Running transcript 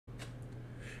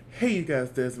Hey you guys,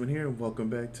 Desmond here and welcome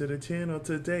back to the channel.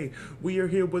 Today we are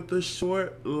here with the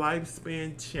short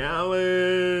lifespan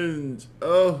challenge.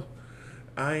 Oh,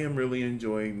 I am really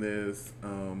enjoying this.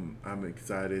 I'm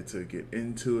excited to get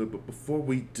into it, but before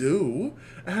we do,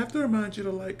 I have to remind you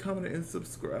to like, comment, and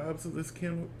subscribe so this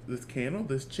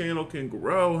channel can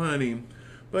grow, honey.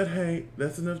 But hey,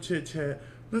 that's enough chit chat.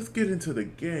 Let's get into the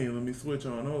game. Let me switch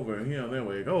on over. Yeah, there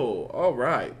we go. All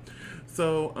right.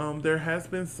 So there has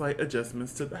been slight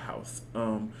adjustments to the house.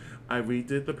 I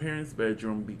redid the parents'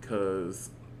 bedroom because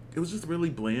it was just really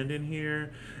bland in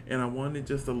here, and I wanted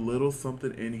just a little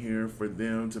something in here for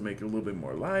them to make it a little bit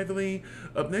more lively.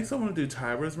 Up next, I want to do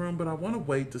Tyra's room, but I want to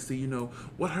wait to see,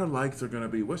 what her likes are going to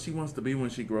be, what she wants to be when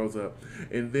she grows up,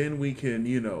 and then we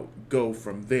can, go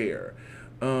from there.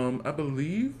 I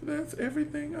believe that's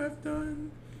everything I've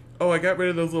done. Oh, I got rid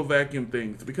of those little vacuum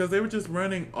things because they were just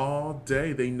running all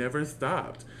day. They never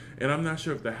stopped. And I'm not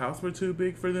sure if the house were too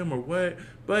big for them or what,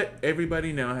 but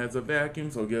everybody now has a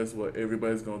vacuum. So guess what?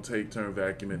 Everybody's going to take turn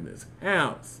vacuuming this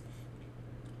house.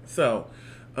 So,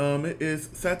 it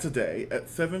is Saturday at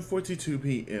 7:42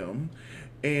 p.m.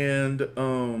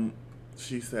 And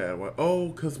she said, well, oh,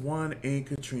 because one Aunt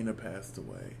Katrina passed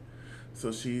away.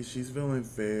 So she's feeling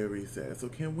very sad. So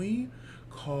can we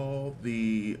call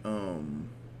the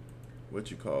what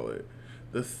you call it,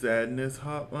 the sadness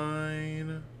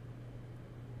hotline?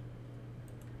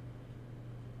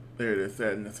 There it is,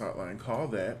 sadness hotline. Call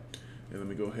that, and let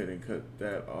me go ahead and cut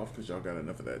that off because y'all got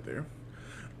enough of that there.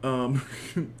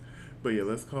 But yeah,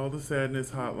 let's call the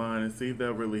sadness hotline and see if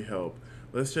that really help.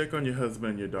 Let's check on your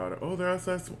husband and your daughter. Oh, they're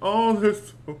outside. Oh, they're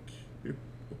so cute.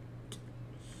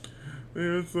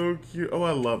 They're so cute. Oh,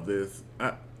 I love this.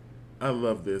 I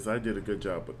love this. I did a good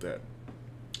job with that.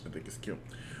 I think it's cute.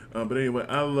 But anyway,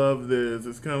 I love this.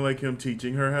 It's kind of like him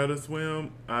teaching her how to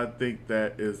swim. I think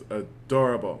that is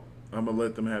adorable. I'm going to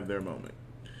let them have their moment.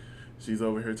 She's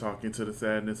over here talking to the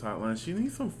sadness hotline. She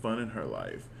needs some fun in her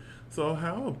life. So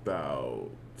how about,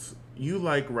 you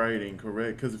like writing,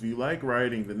 correct? Because if you like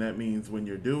writing, then that means when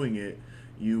you're doing it,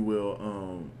 you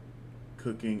will,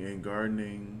 cooking and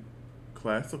gardening,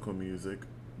 classical music.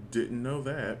 Didn't know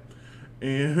that.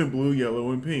 And blue,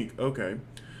 yellow, and pink. Okay.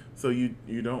 So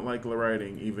you don't like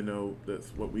writing, even though that's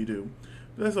what we do.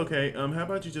 That's okay. How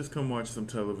about you just come watch some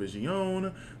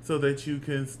television so that you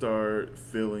can start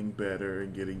feeling better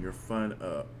and getting your fun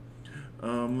up.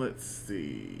 Let's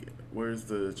see. Where's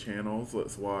the channels?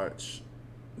 Let's watch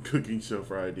Cooking Show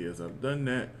for Ideas. I've done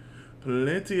that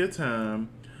plenty of time.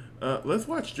 Let's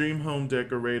watch Dream Home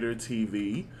Decorator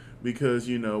TV because,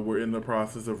 we're in the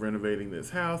process of renovating this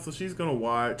house. So she's going to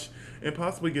watch and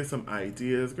possibly get some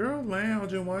ideas. Girl,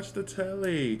 lounge and watch the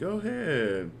telly. Go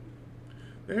ahead.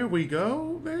 There we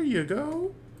go. There you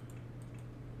go.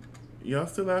 Y'all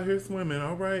still out here swimming.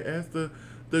 All right. As the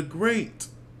great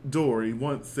Dory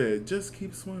once said, just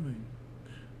keep swimming.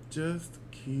 Just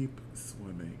keep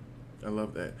swimming. I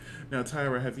love that. Now,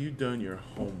 Tyra, have you done your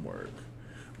homework?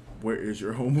 Where is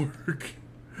your homework?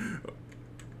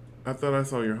 I thought I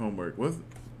saw your homework.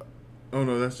 Oh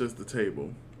no, that's just the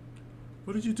table.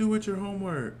 What did you do with your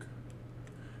homework?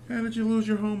 How did you lose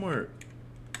your homework?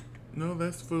 No,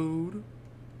 that's food.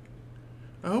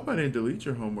 I hope I didn't delete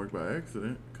your homework by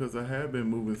accident, because I have been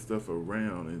moving stuff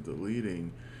around and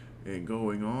deleting and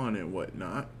going on and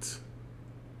whatnot.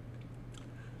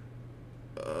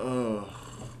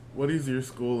 What is your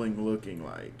schooling looking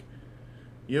like?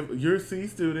 You're a C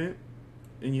student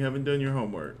and you haven't done your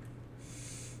homework.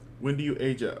 When do you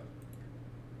age up?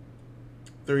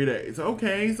 3 days.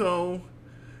 Okay, so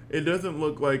it doesn't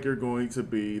look like you're going to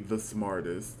be the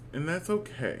smartest, and that's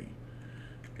okay.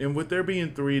 And with there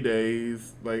being 3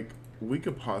 days, like, we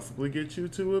could possibly get you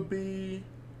to a B,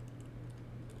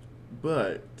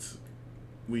 but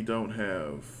we don't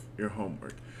have your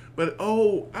homework. But,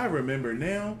 oh, I remember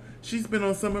now. She's been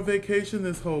on summer vacation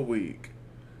this whole week.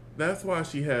 That's why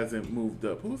she hasn't moved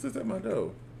up. Who's this at my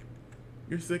door?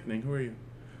 You're sickening. Who are you?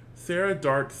 Sarah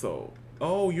Dark Soul.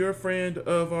 Oh, you're a friend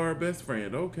of our best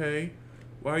friend. Okay.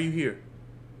 Why are you here?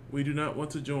 We do not want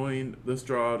to join the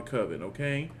Stroud Coven,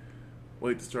 okay?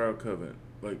 Wait, the Stroud Coven.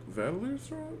 Like, Valor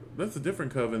Stroud? That's a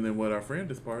different coven than what our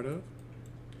friend is part of.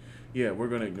 Yeah, we're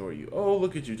going to ignore you. Oh,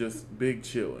 look at you, just big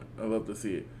chilling. I love to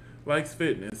see it. Likes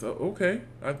fitness. Oh, okay.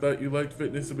 I thought you liked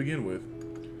fitness to begin with.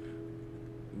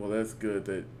 Well, that's good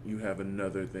that you have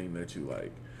another thing that you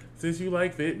like. Since you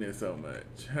like fitness so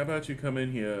much, how about you come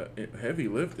in here, heavy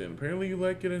lifting? Apparently you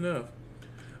like it enough.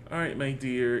 All right, my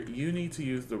dear, you need to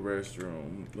use the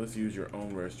restroom. Let's use your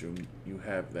own restroom. You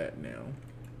have that now.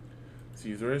 So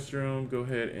use the restroom. Go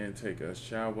ahead and take a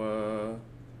shower.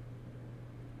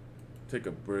 Take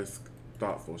a brisk,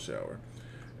 thoughtful shower.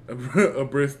 A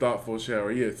brisk, thoughtful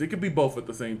shower. Yes, it could be both at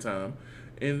the same time.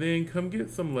 And then come get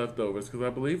some leftovers because I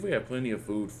believe we have plenty of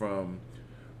food from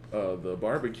the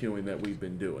barbecuing that we've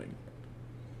been doing.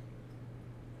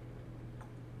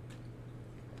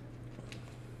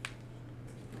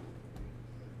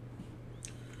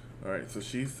 All right, so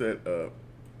she's set up.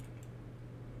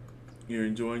 You're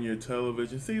enjoying your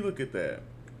television. See, look at that.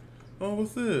 Oh,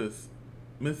 what's this?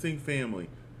 Missing family.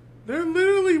 They're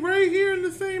literally right here in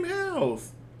the same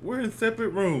house. We're in separate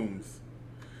rooms.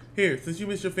 Here, since you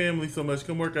miss your family so much,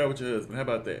 come work out with your husband. How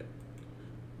about that?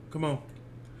 Come on.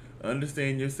 I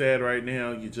understand you're sad right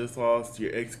now. You just lost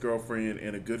your ex-girlfriend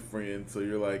and a good friend. So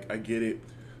you're like, I get it.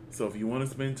 So if you want to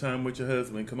spend time with your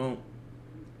husband, come on.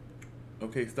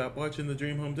 Okay, stop watching the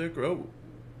Dream Home Decor. Oh,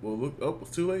 well, look. Oh,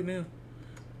 it's too late now.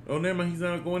 Oh, never mind. He's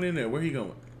not going in there. Where he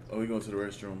going? Oh, he's going to the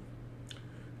restroom.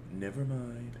 Never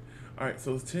mind. All right,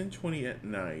 so it's 10:20 at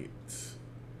night.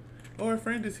 Oh, our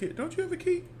friend is here. Don't you have a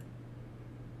key?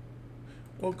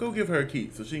 Well, go give her a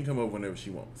key so she can come over whenever she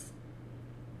wants.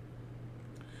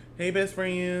 Hey, best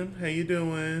friend. How you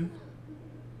doing?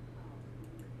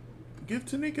 Give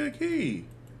Tanika a key.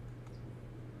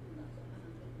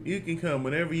 You can come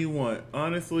whenever you want.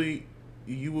 Honestly,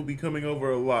 you will be coming over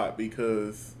a lot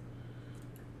because...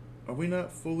 Are we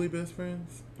not fully best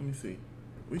friends? Let me see.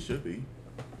 We should be.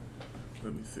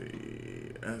 Let me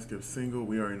see. Ask if single.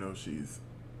 We already know she's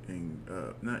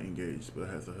not engaged, but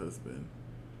has a husband.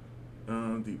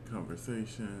 Deep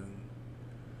conversation.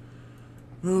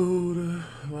 Mood.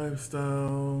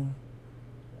 Lifestyle.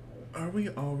 Are we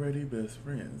already best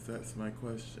friends? That's my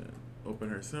question. Open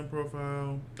her sim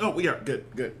profile. Oh, we are. Good,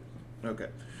 good. Okay.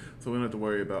 So we don't have to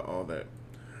worry about all that.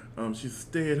 She's a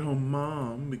stay-at-home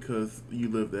mom because you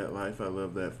live that life. I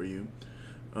love that for you.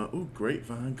 Ooh,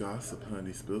 grapevine gossip,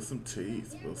 honey. Spill some tea.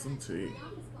 Spill some tea.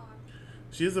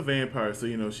 She is a vampire, so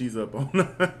you know she's up all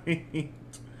night.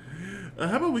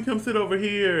 How about we come sit over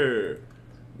here?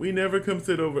 We never come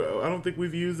sit over. I don't think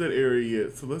we've used that area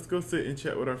yet. So let's go sit and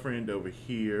chat with our friend over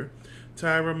here.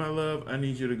 Tyra, my love, I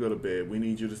need you to go to bed. We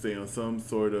need you to stay on some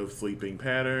sort of sleeping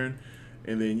pattern.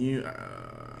 And then you,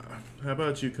 how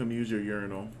about you come use your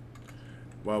urinal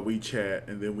while we chat,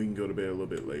 and then we can go to bed a little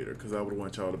bit later because I would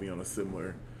want y'all to be on a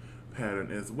similar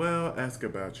pattern as well. Ask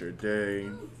about your day.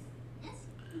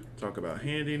 Talk about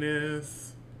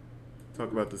handiness.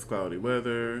 Talk about this cloudy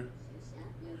weather.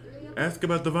 Ask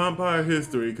about the vampire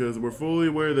history because we're fully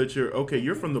aware that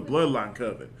you're from the bloodline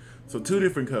coven. So 2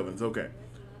 different covens. Okay.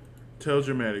 Tell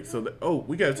dramatic. So,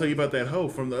 we got to tell you about that hoe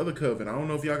from the other coven. I don't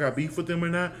know if y'all got beef with them or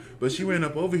not, but she ran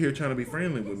up over here trying to be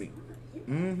friendly with me.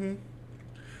 Mm-hmm.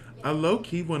 I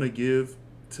low-key want to give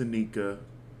Tanika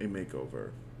a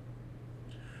makeover.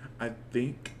 I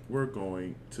think we're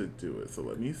going to do it. So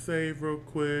let me save real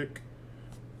quick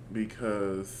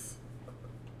because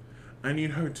I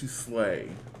need her to slay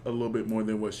a little bit more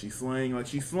than what she's slaying. Like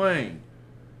she's slaying,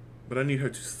 but I need her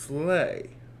to slay.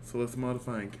 So let's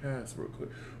modify and cast real quick.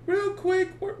 Real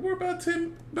quick, we're about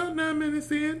 9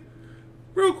 minutes in.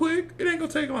 Real quick, it ain't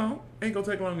gonna take long. Ain't gonna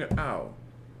take long at all.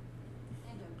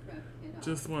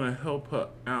 Just want to help her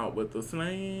out with the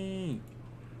slang.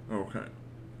 Okay.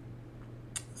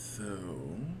 So,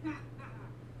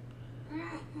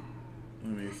 let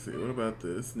me see. What about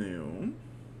this now?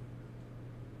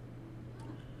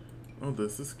 Oh,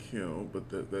 this is cute,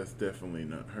 but that's definitely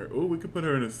not her. Oh, we could put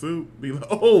her in a suit. Be like,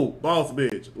 oh, boss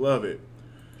bitch. Love it.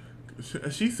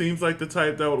 She seems like the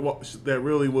type that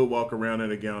really would walk around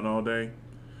in a gown all day.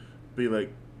 Be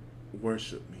like,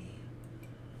 worship me.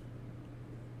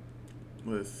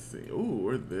 Let's see. Oh,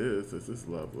 or this. This is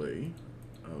lovely.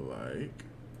 I like.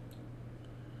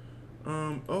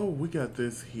 Oh, we got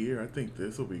this here. I think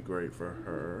this will be great for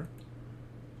her.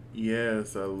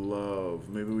 Yes, I love.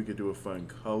 Maybe we could do a fun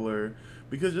color.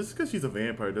 Because just because she's a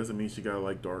vampire doesn't mean she gotta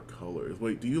like dark colors.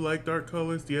 Wait, do you like dark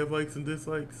colors? Do you have likes and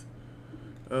dislikes?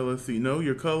 Let's see. No,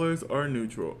 your colors are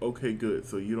neutral. Okay, good.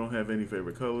 So you don't have any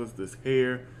favorite colors. This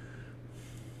hair,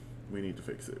 we need to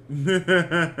fix it.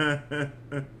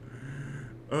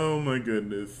 Oh my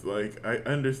goodness. Like, I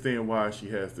understand why she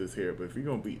has this hair, but if you're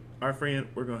gonna be our friend,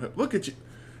 we're gonna help. Look at you.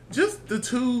 Just the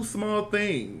 2 small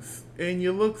things. And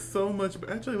you look so much.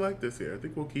 I actually like this hair. I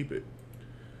think we'll keep it.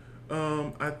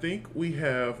 I think we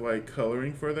have like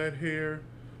coloring for that hair.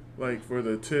 Like for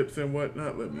the tips and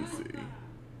whatnot. Let me see.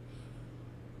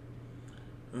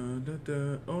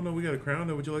 Oh no, we got a crown.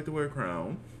 Now, would you like to wear a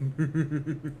crown?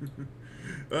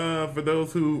 For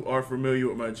those who are familiar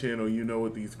with my channel, you know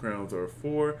what these crowns are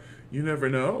for. You never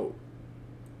know.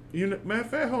 Matter of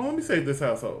fact, hold on, let me save this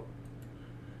household.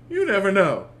 You never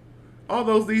know.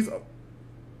 These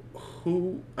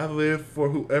who I live for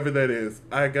whoever that is.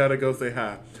 I gotta go say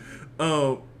hi.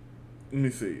 Let me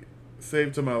see.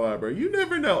 Save to my library. You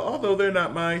never know. Although they're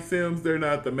not my Sims, they're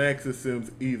not the Max's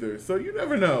Sims either. So you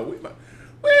never know.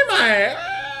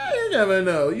 You never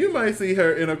know. You might see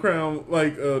her in a crown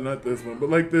like, not this one, but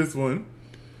like this one.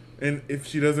 And if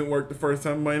she doesn't work the first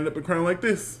time, might end up a crown like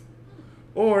this.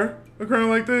 Or a crown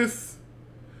like this.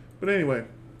 But anyway,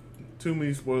 too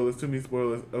many spoilers, too many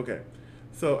spoilers. Okay.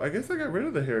 So I guess I got rid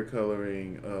of the hair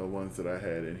coloring ones that I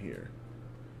had in here.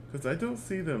 Because I don't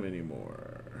see them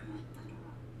anymore.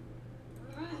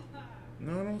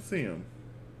 No, I don't see them.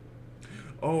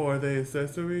 Oh, are they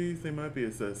accessories? They might be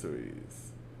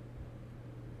accessories.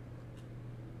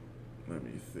 Let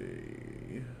me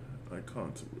see. I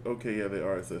can't. Okay, yeah, they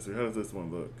are accessories. How does this one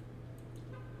look?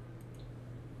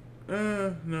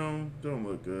 No, don't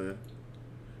look good.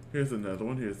 Here's another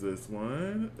one. Here's this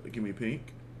one. Give me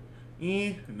pink.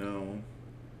 No.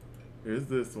 Here's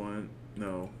this one.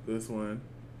 No. This one.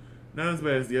 Not as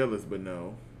bad as the others, but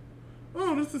no.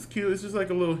 Oh, this is cute. It's just like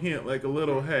a little hint, like a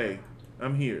little, hey,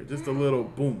 I'm here. Just a little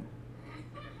boom.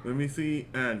 Let me see.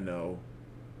 No.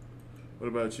 What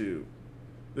about you?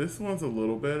 This one's a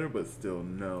little better, but still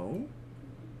no.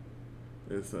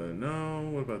 It's a no.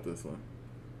 What about this one?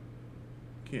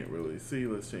 Can't really see.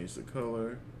 Let's change the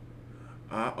color.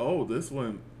 Oh, this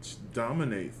one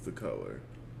dominates the color.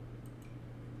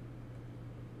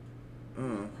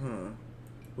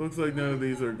 Looks like none of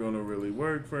these are gonna really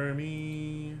work for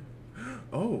me.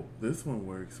 Oh, this one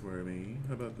works for me.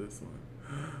 How about this one?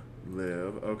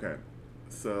 Live. Okay.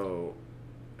 So,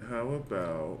 how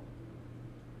about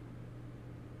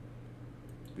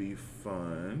be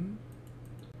fun?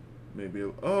 Maybe.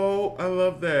 Oh, I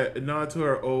love that. A nod to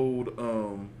her old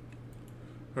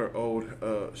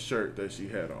shirt that she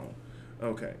had on.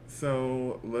 Okay,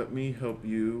 so let me help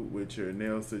you with your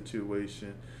nail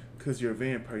situation. Because you're a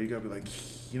vampire, you gotta be like,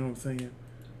 you know what I'm saying?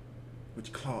 With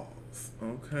your claws.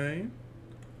 Okay.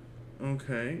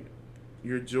 Okay.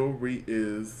 Your jewelry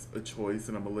is a choice,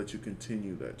 and I'm gonna let you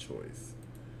continue that choice.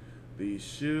 These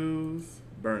shoes,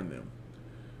 burn them.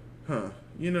 Huh.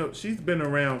 You know, she's been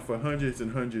around for hundreds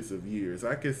and hundreds of years.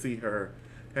 I could see her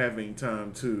having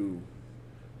time to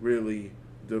really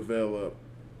develop.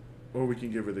 Or we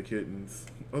can give her the kittens.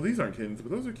 Oh, these aren't kittens,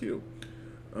 but those are cute.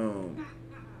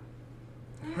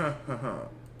 Ha ha ha.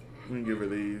 We can give her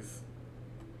these.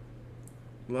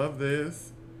 Love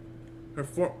this.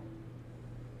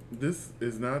 This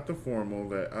is not the formal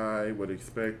that I would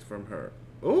expect from her.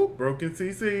 Oh, broken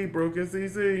CC, broken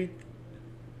CC.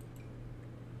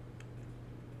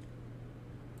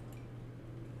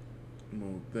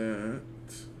 Move that.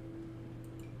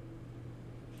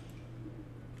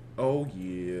 Oh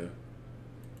yeah.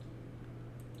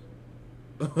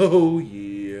 Oh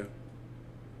yeah.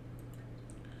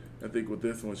 I think with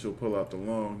this one she'll pull out the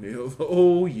long nails.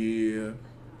 Oh yeah.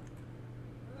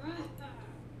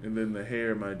 And then the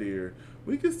hair, my dear.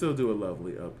 We can still do a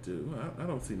lovely updo. I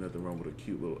don't see nothing wrong with a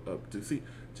cute little updo. See,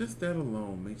 just that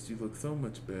alone makes you look so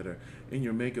much better. And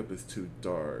your makeup is too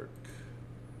dark.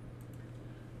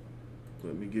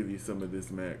 Let me give you some of this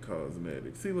matte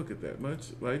cosmetic. See, look at that. Much.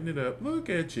 Lighten it up. Look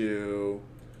at you.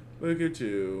 Look at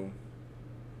you.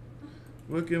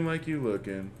 Looking like you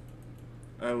looking.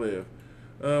 I live.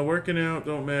 Working out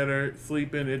don't matter.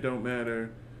 Sleeping, it don't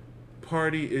matter.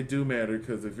 Party, it do matter,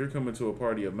 because if you're coming to a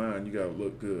party of mine, you gotta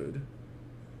look good.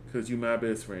 Because you my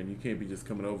best friend. You can't be just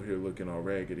coming over here looking all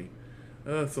raggedy.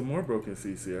 Some more broken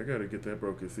CC. I gotta get that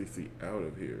broken CC out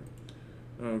of here.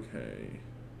 Okay.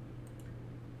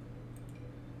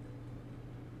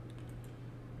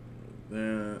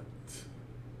 That.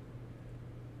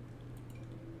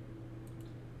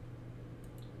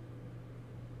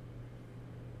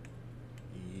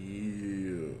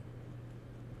 Yeah.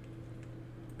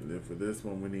 And then for this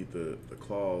one, we need the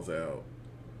claws out.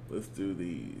 Let's do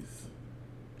these.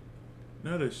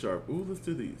 Not as sharp. Ooh, let's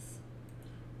do these.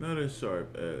 Not as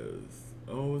sharp as.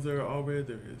 Oh, is there all red?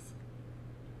 There is.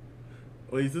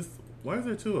 Oh, is this? Why is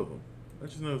there two of them? I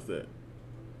just noticed that.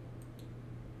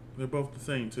 They're both the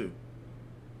same too.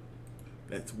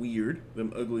 That's weird.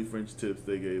 Them ugly French tips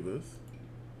they gave us.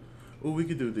 Oh, we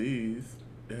could do these.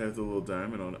 It has a little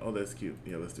diamond on it. Oh, that's cute.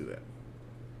 Yeah, let's do that.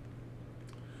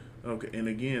 Okay, and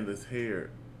again, this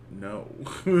hair. No.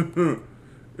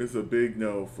 It's a big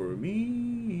no for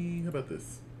me. How about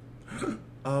this?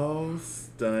 Oh,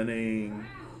 stunning.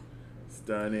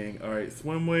 Stunning. All right,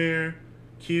 swimwear.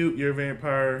 Cute. You're a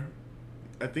vampire.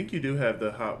 I think you do have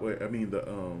the hot wear. I mean,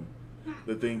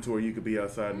 the thing to where you could be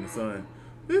outside in the sun.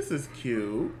 This is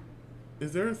cute.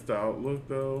 Is there a style look,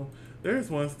 though?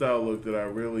 There's one style look that I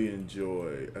really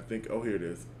enjoy. I think, oh, here it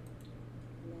is.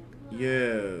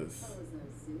 Yes.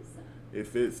 It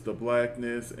fits the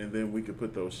blackness, and then we could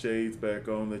put those shades back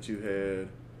on that you had.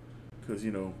 Because,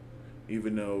 you know,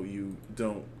 even though you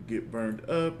don't get burned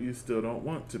up, you still don't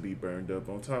want to be burned up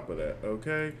on top of that,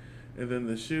 okay? And then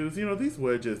the shoes, you know, these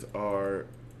wedges are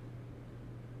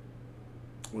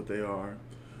what they are.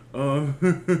 Um,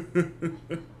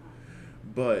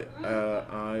 but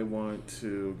I want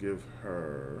to give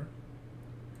her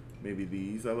maybe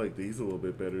these. I like these a little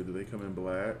bit better. Do they come in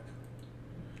black?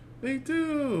 They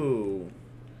do.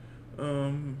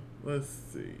 Let's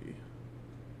see.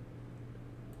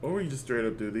 Or we can just straight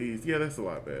up do these. Yeah, that's a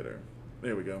lot better.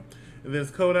 There we go. And then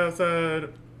it's cold outside.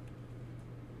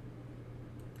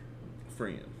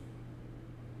 Friend.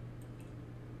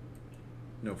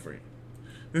 No friend.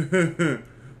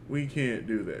 We can't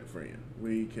do that, friend.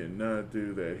 We cannot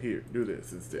do that. Here, do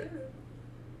this instead.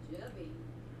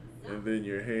 And then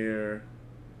your hair.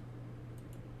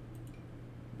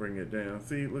 Bring it down.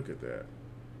 See, look at that.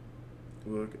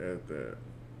 Look at that.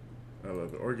 I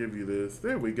love it. Or give you this.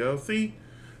 There we go. See?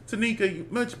 Tanika,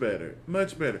 much better.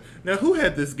 Much better. Now, who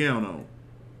had this gown on?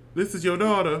 This is your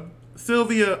daughter.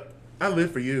 Sylvia, I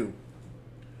live for you.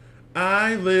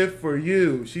 I live for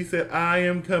you. She said, I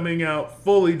am coming out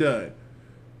fully done.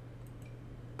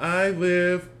 I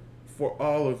live for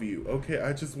all of you. Okay,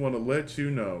 I just want to let you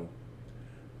know.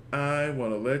 I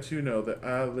want to let you know that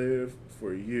I live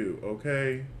for you,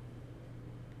 okay?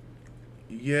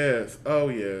 Yes. Oh,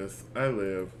 yes. I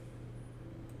live.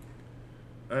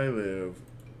 I live.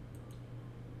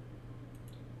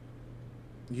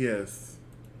 Yes.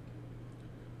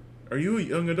 Are you a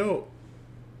young adult?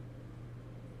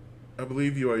 I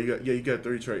believe you are. You got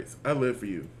 3 traits. I live for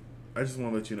you. I just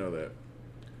want to let you know that.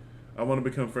 I want to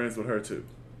become friends with her too.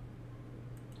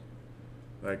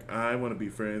 Like, I want to be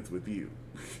friends with you.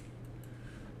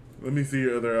 Let me see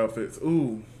your other outfits.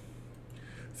 Ooh.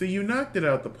 See, you knocked it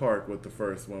out the park with the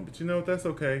first one, but you know what? That's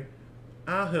okay.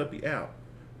 I'll help you out.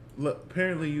 Look,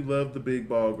 apparently you love the big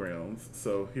ball grounds,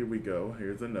 so here we go.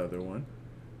 Here's another one.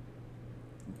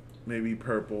 Maybe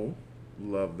purple.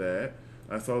 Love that.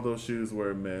 I saw those shoes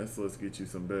were a mess. Let's get you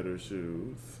some better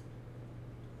shoes.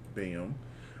 Bam.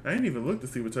 I didn't even look to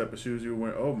see what type of shoes you were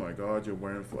wearing. Oh my God, you're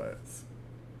wearing flats.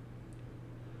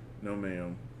 No,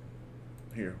 ma'am.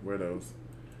 Here, wear those.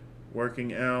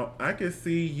 Working out. I could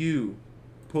see you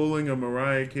pulling a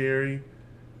Mariah Carey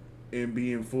and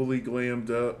being fully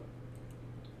glammed up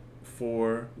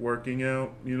for working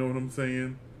out. You know what I'm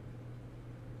saying?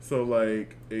 So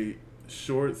like a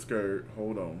short skirt.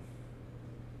 Hold on.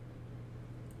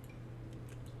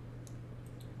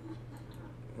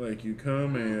 Like you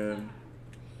come in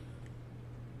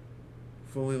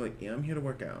fully like, yeah, I'm here to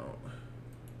work out.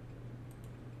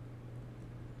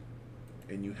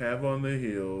 And you have on the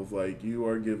heels, like you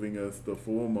are giving us the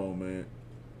full moment.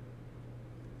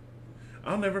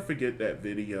 I'll never forget that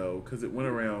video because it went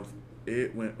around.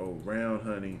 It went around,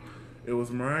 honey. It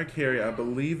was Mariah Carey. I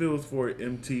believe it was for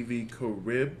MTV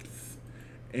Caribs,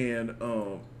 and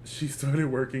she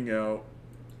started working out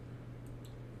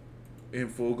in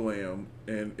full glam,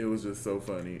 and it was just so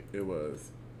funny. It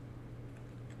was.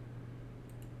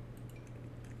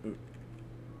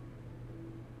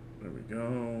 There we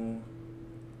go.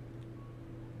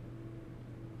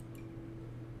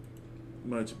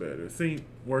 Much better. See,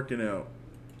 working out.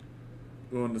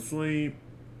 Going to sleep.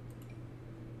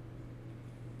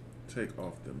 Take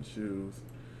off them shoes.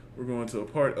 We're going to a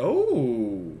party.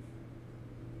 Oh!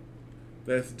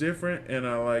 That's different, and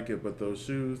I like it, but those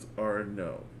shoes are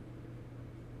no.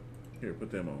 Here,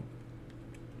 put them on.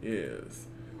 Yes.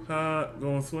 Hot,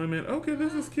 going swimming. Okay,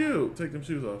 this is cute. Take them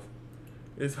shoes off.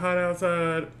 It's hot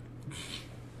outside.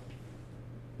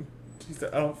 She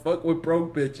said, I don't fuck with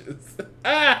broke bitches.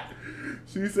 Ah!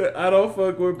 She said, I don't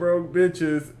fuck with broke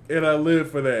bitches, and I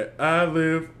live for that. I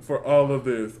live for all of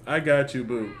this. I got you,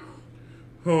 boo.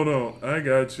 Hold on. I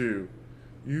got you.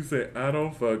 You said, I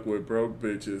don't fuck with broke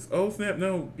bitches. Oh, snap.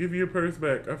 No. Give your purse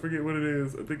back. I forget what it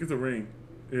is. I think it's a ring.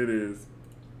 It is.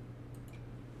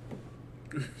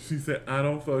 She said, I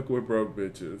don't fuck with broke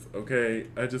bitches. Okay?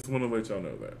 I just want to let y'all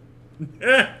know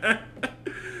that.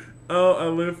 Oh, I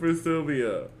live for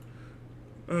Sylvia.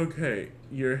 Okay.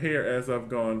 Your hair, as I've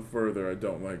gone further, I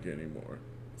don't like anymore.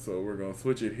 So we're going to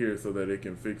switch it here so that it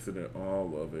can fix it in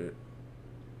all of it.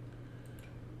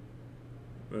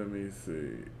 Let me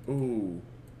see. Ooh.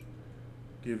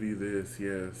 Give you this,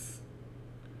 yes.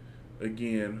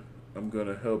 Again, I'm going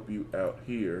to help you out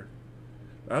here.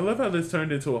 I love how this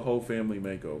turned into a whole family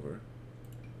makeover.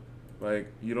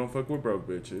 Like, you don't fuck with broke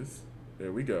bitches.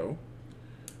 There we go.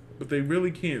 But they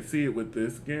really can't see it with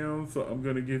this gown, so I'm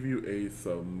going to give you a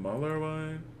smaller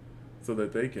one so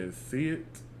that they can see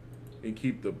it. and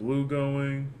keep the blue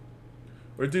going.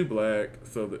 Or do black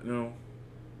so that, no.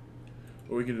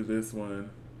 Or we can do this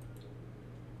one.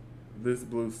 This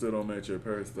blue still don't match your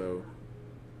purse though.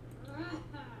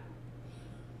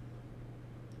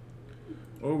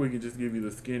 Or we can just give you the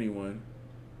skinny one.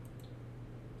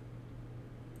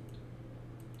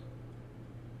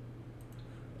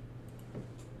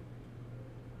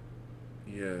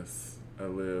 Yes, I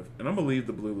live. And I'm gonna leave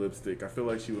the blue lipstick. I feel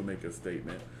like she would make a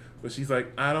statement. But she's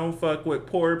like, I don't fuck with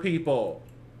poor people.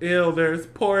 Ew, there's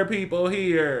poor people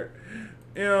here.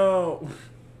 Ew.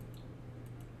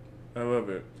 I love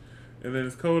it. And then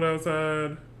it's cold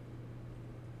outside.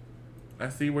 I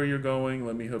see where you're going.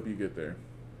 Let me help you get there.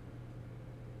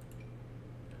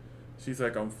 She's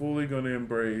like, I'm fully going to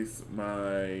embrace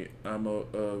my I'm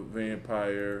a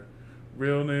vampire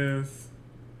realness.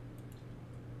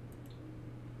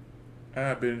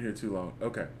 I've been here too long.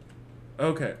 Okay.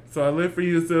 Okay. So I live for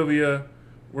you, Sylvia.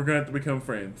 We're going to have to become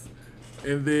friends.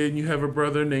 And then you have a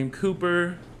brother named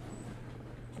Cooper.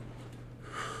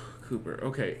 Cooper.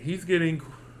 Okay. He's getting...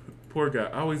 Poor guy.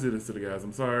 I always do this to the guys.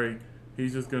 I'm sorry.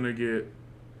 He's just going to get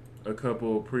a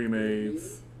couple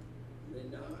pre-mades. There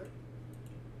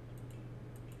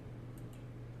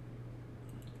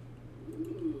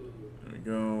we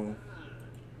go.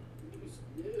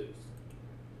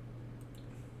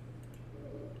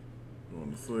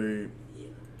 Going to sleep.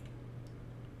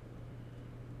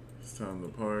 It's time to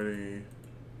party.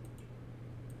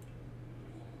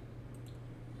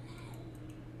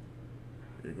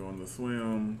 You're going to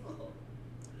swim.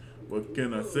 What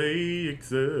can I say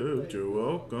except you're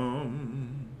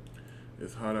welcome?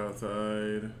 It's hot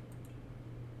outside.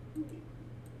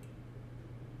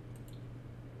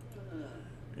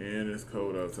 And it's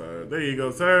cold outside. There you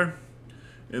go, sir.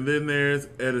 And then there's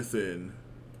Edison.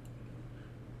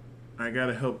 I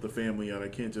gotta help the family out. I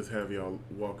can't just have y'all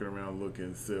walking around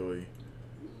looking silly.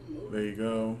 There you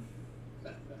go.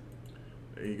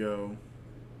 There you go.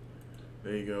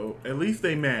 There you go. At least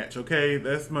they match, okay?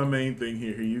 That's my main thing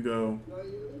here. Here you go.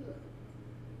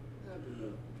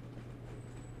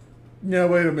 Now,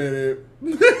 wait a minute.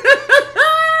 Wait a minute!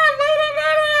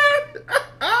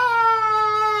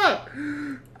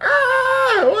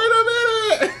 Wait a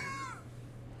minute!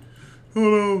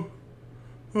 Hold on.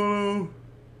 Hold on.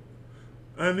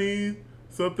 I need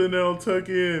something that'll tuck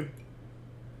in.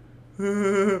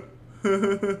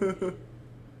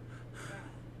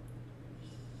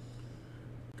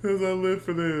 Because I live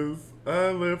for this. I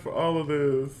live for all of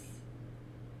this.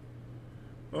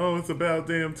 Oh, it's about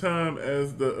damn time,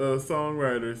 as the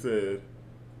songwriter said.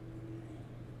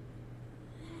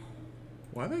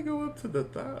 Why they go up to the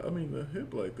thigh? I mean, the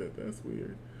hip like that. That's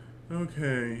weird.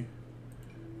 Okay.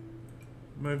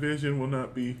 My vision will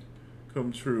not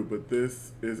come true, but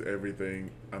this is everything.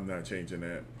 I'm not changing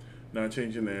that. Not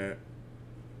changing that.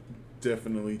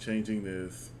 Definitely changing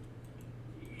this.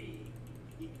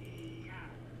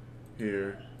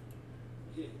 Here.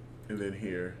 And then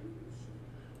here.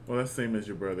 Well, that's the same as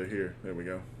your brother here. There we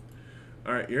go.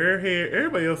 Alright, your hair.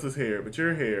 Everybody else's hair, but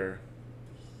your hair.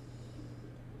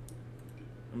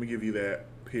 Let me give you that.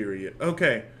 Period.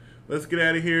 Okay. Let's get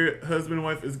out of here. Husband and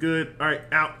wife is good. Alright,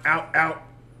 out, out, out.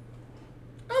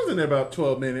 I was in there about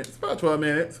 12 minutes. About 12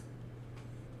 minutes.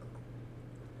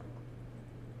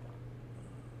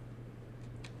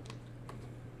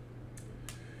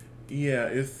 Yeah,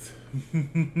 it's...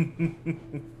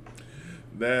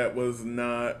 That was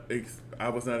not... I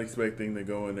was not expecting to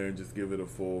go in there and just give it a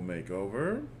full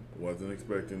makeover. Wasn't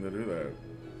expecting to do that.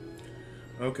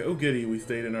 Okay. Oh, goody. We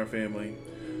stayed in our family.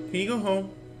 Can you go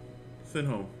home? Send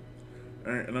home.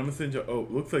 Alright, and I'm going to send you... Oh,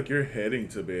 looks like you're heading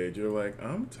to bed. You're like,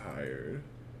 I'm tired.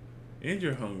 And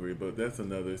you're hungry, but that's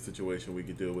another situation we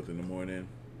could deal with in the morning.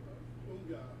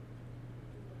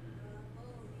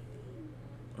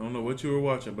 I don't know what you were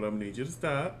watching, but I'm going to need you to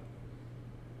stop.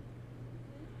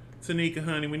 Tanika,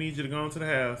 honey, we need you to go into the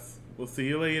house. We'll see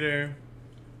you later.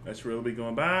 I should really be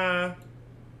going, bye.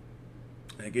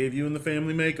 I gave you and the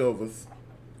family makeovers.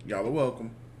 Y'all are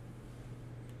welcome.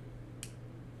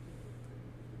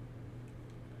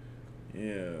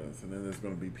 Yes, and then there's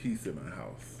going to be peace in my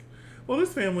house. Well,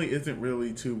 this family isn't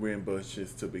really too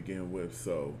rambunctious to begin with,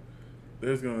 so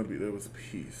there was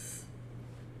peace.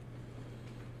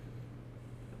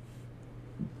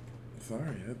 Sorry,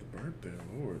 I had to burp there,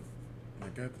 Lord. I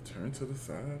got to turn to the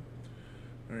side.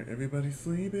 All right, everybody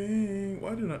sleeping.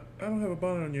 Why I don't have a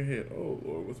bonnet on your head? Oh,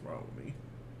 Lord, what's wrong with me?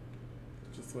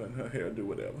 Just letting her hair do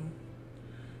whatever.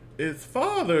 It's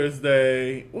Father's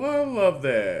Day. Well, I love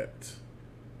that.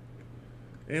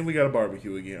 And we got a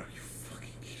barbecue again. Are you fucking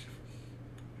kidding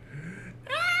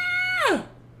me? Ah!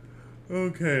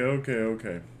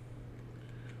 Okay.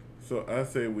 So I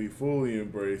say we fully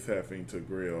embrace having to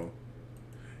grill.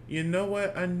 You know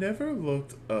what? I never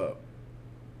looked up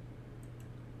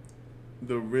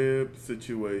the rib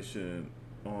situation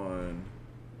on.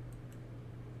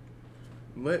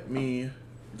 Let me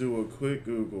do a quick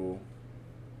Google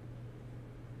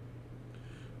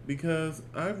because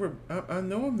I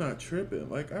know I'm not tripping.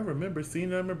 Like I remember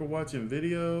seeing, I remember watching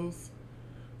videos.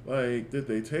 Like, did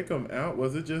they take them out?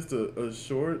 Was it just a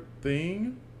short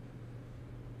thing?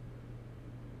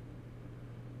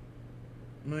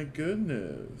 My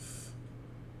goodness.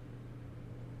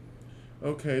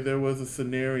 Okay, there was a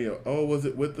scenario. Oh, was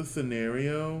it with the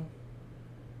scenario?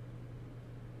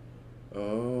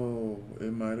 Oh,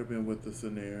 it might have been with the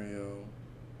scenario.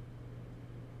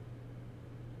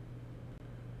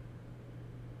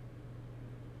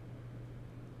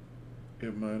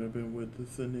 It might have been with the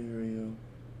scenario.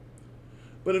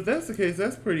 But if that's the case,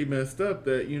 that's pretty messed up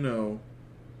that,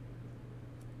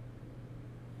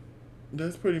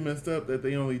 that's pretty messed up that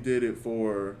they only did it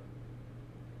for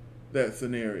that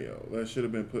scenario. That should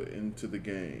have been put into the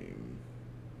game.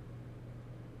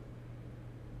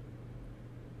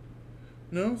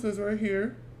 No, it says right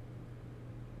here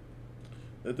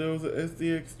that there was an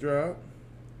SDX drop.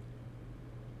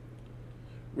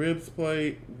 Ribs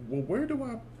plate. Well, where do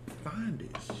I find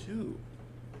it? Shoot.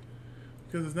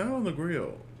 Because it's not on the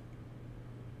grill.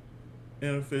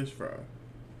 And a fish fry.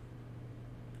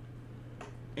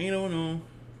 Ain't no know.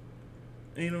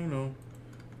 Ain't no know.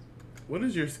 What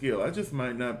is your skill? I just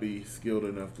might not be skilled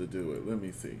enough to do it. Let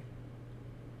me see.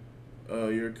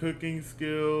 Your cooking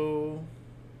skill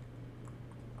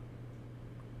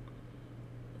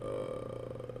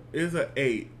is a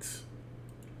 8.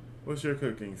 What's your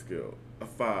cooking skill? A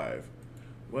 5.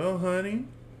 Well, honey,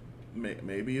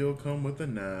 maybe it'll come with a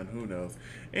 9. Who knows?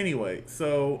 Anyway,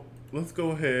 so let's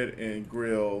go ahead and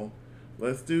grill.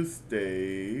 Let's do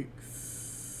steaks.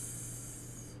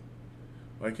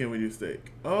 Why can't we do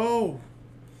steak? Oh,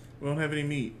 we don't have any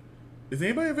meat. Is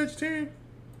anybody a vegetarian?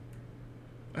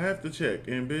 I have to check.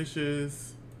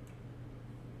 Ambitious,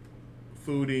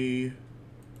 foodie,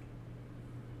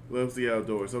 loves the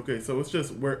outdoors. Okay, so it's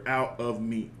just we're out of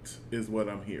meat is what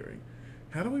I'm hearing.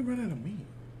 How do we run out of meat?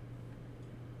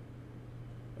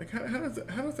 Like how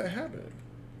does that happen?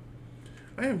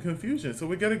 I am confusion. So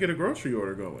we got to get a grocery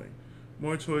order going.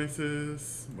 More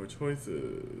choices, more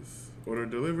choices. Order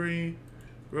delivery,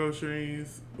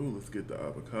 groceries. Ooh, let's get the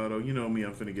avocado. You know me,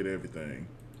 I'm finna get everything.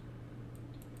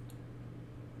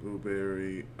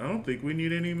 Blueberry. I don't think we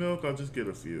need any milk. I'll just get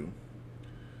a few.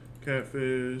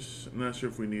 Catfish. I'm not sure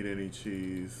if we need any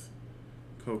cheese.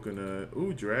 Coconut.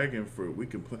 Ooh, dragon fruit. We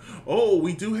can plant. Oh,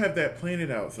 we do have that planted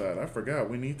outside. I forgot.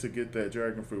 We need to get that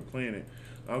dragon fruit planted.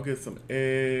 I'll get some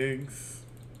eggs.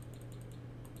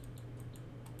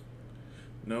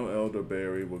 No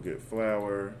elderberry. We'll get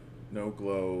flour. No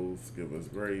cloves. Give us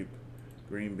grape.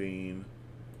 Green bean.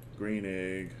 Green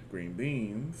egg. Green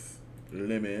beans.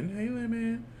 Lemon. Hey,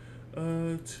 lemon.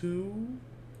 Two.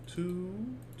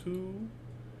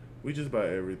 We just buy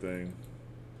everything.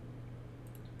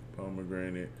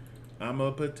 Pomegranate. I'm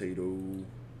a potato.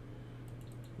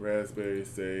 Raspberry,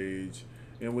 sage.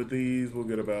 And with these, we'll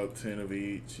get about 10 of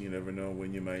each. You never know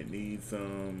when you might need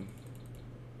some.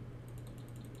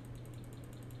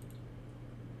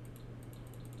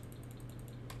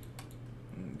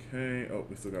 Okay. Oh,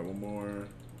 we still got one more.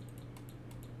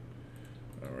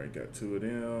 Alright, got 2 of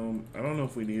them. I don't know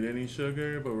if we need any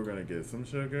sugar, but we're going to get some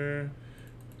sugar.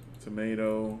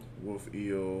 Tomato, wolf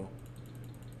eel,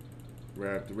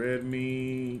 wrapped red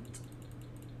meat,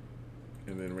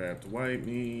 and then wrapped white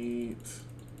meat.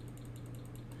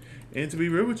 And to be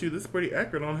real with you, this is pretty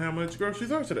accurate on how much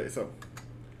groceries are today. So,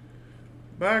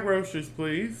 buy groceries,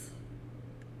 please.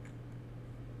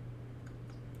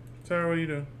 Tara, what are you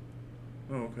doing?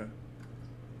 Oh, okay.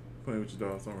 Playing with your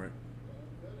dogs, all right.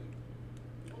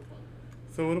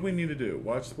 So what do we need to do?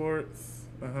 Watch sports.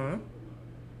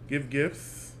 Give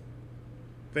gifts.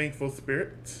 Thankful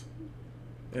spirit.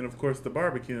 And of course the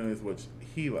barbecue is what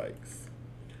he likes.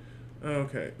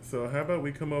 Okay, so how about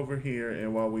we come over here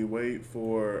and while we wait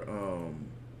for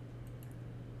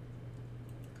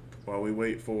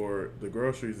the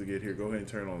groceries to get here, go ahead and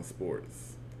turn on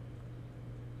sports.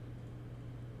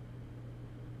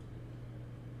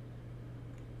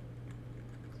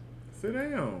 Sit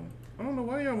down. I don't know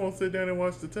why y'all won't sit down and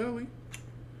watch the telly.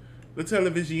 The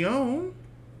television.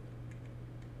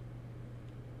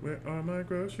 Where are my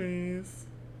groceries?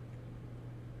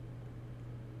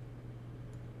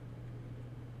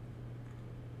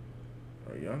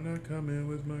 Are y'all not coming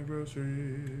with my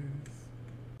groceries?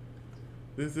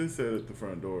 This is set at the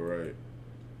front door, right?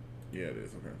 Yeah, it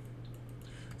is. Okay.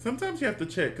 Sometimes you have to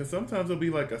check, because sometimes it'll be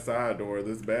like a side door,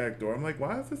 this back door. I'm like,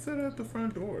 why is it set at the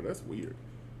front door? That's weird.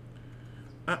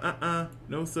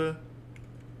 No, sir.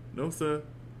 No, sir.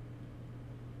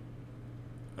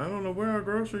 I don't know where our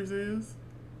groceries is.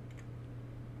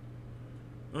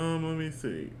 Let me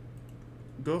see.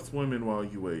 Go swimming while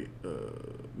you wait.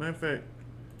 Matter of fact,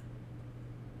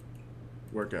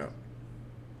 work out.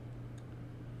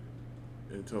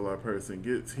 Until our person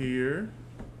gets here.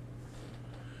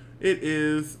 It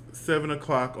is 7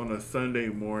 o'clock on a Sunday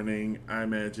morning. I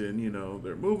imagine, you know,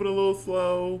 they're moving a little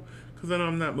slow, because I know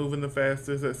I'm not moving the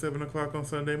fastest at 7 o'clock on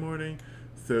Sunday morning.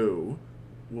 So,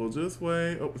 we'll just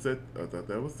wait. Oh, was that? I thought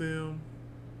that was them.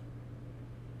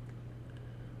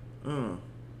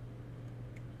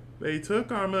 They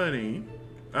took our money.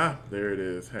 Ah, there it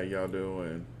is. How y'all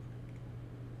doing?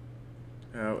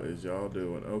 How is y'all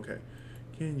doing? Okay.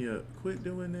 Can you quit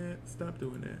doing that? Stop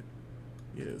doing that.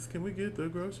 Yes. Can we get the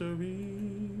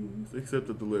groceries? Except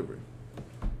the delivery.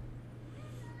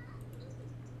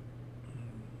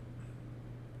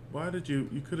 Why did you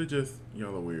could have just,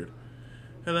 y'all are weird.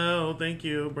 Hello, thank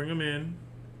you. Bring them in.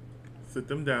 Sit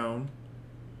them down.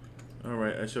 All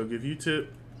right, I shall give you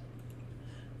tip.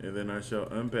 And then I shall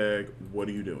unbag. What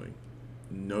are you doing?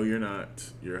 No, you're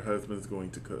not. Your husband's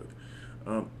going to cook.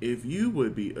 If you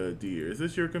would be a dear. Is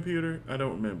this your computer? I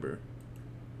don't remember.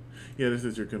 Yeah, this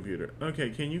is your computer. Okay,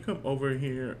 can you come over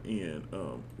here and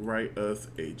write us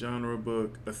a genre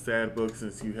book, a sad book,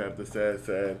 since you have the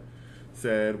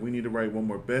sad. We need to write one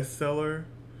more bestseller.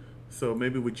 So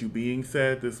maybe with you being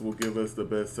sad, this will give us the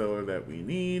bestseller that we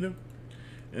need.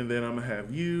 And then I'm going to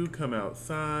have you come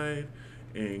outside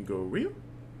and go real.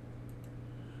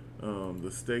 The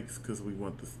steaks, because we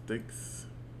want the steaks.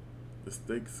 The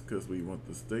steaks, because we want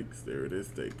the steaks. There it is,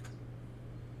 steak.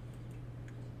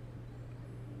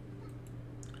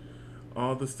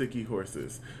 All the sticky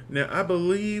horses. Now, I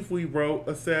believe we wrote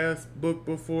a sad book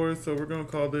before, so we're going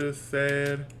to call this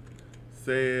Sad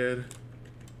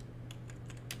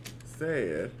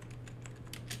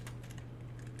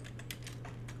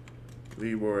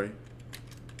Leroy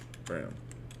Brown.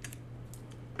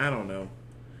 I don't know.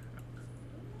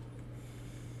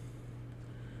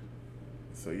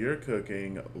 So you're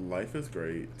cooking. Life is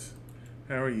great.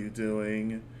 How are you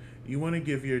doing? You want to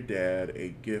give your dad a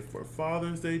gift for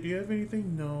Father's Day? Do you have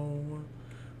anything? No.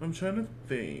 I'm trying to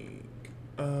think.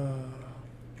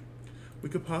 We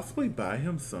could possibly buy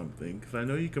him something, because I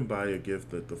know you can buy a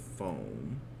gift at the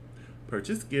phone.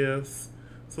 Purchase gifts.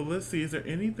 So let's see, is there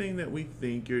anything that we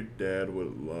think your dad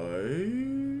would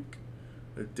like?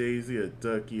 A daisy, a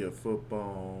ducky, a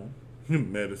football,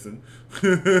 medicine,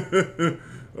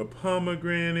 a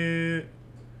pomegranate,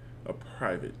 a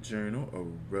private journal, a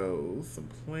rose, some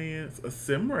plants, a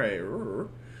simray,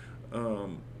 so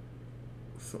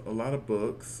a lot of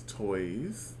books,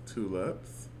 toys,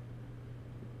 tulips.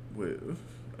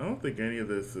 I don't think any of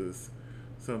this is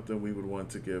something we would want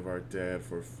to give our dad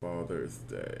for Father's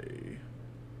Day.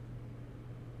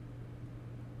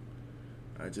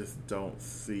 I just don't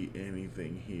see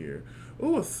anything here.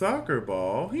 Oh, a soccer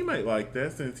ball. He might like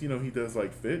that since, you know, he does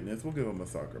like fitness. We'll give him a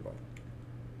soccer ball.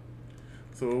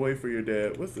 So we'll wait for your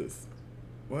dad. What's this?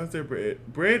 Why is there bread?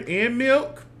 Bread and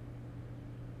milk?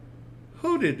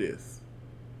 Who did this?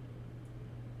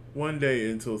 One day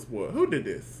until sport. Who did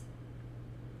this?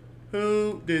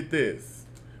 Who did this?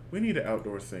 We need an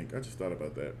outdoor sink. I just thought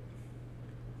about that.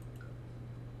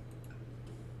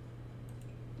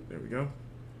 There we go.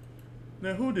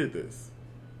 Now, who did this?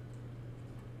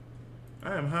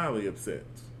 I am highly upset.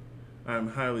 I am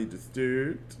highly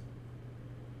disturbed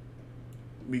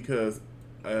because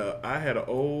I had an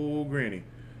old granny,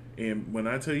 and when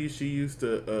I tell you she used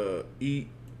to eat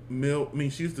milk, I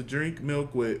mean, she used to drink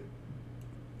milk with,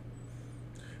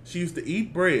 she used to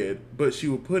eat bread, but she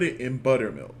would put it in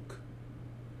buttermilk.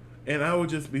 And I would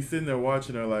just be sitting there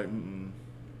watching her like,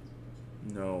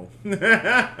 no.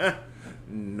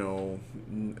 No,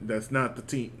 that's not the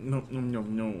team. No,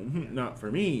 not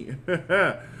for me.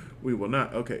 We will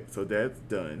not. Okay, so that's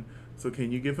done. So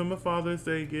can you give him a Father's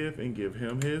Day gift and give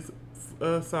him his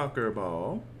soccer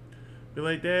ball? Be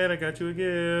like, Dad, I got you a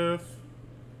gift.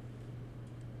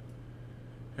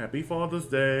 Happy Father's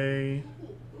Day.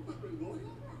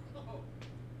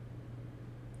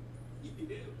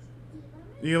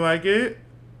 You like it?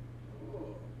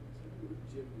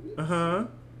 Uh-huh.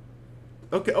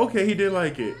 Okay, he did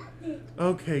like it.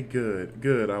 Okay,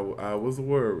 good. I was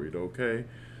worried, okay?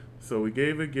 So we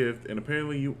gave a gift, and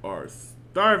apparently you are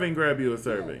starving. Grab you a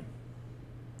serving.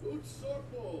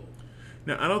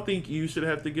 Now, I don't think you should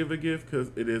have to give a gift,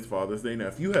 because it is Father's Day. Now,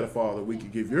 if you had a father, we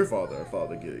could give your father a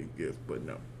father gift, but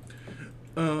no.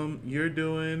 You're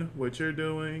doing what you're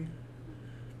doing.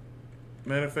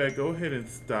 Matter of fact, go ahead and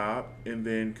stop and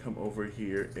then come over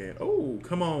here and, oh,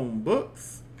 come on,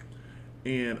 books.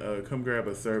 And come grab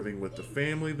a serving with the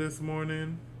family this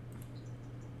morning.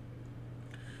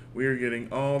 We are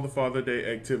getting all the Father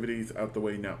Day activities out the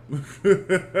way now.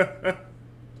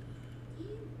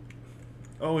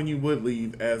 Oh, and you would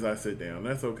leave as I sit down.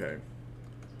 That's okay.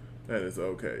 That is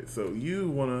okay. So you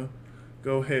want to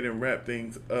go ahead and wrap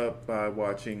things up by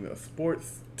watching the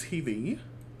sports TV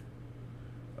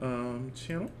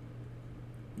channel.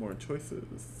 More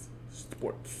choices.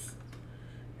 Sports.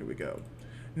 Here we go.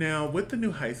 Now, with the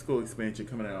new high school expansion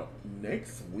coming out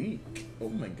next week, oh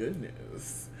my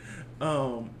goodness,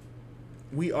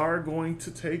 we are going to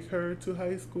take her to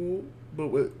high school, but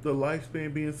with the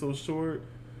lifespan being so short,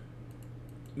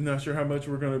 not sure how much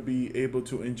we're going to be able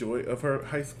to enjoy of her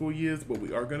high school years, but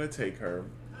we are going to take her,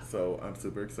 so I'm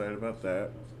super excited about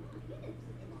that.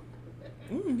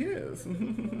 Yes.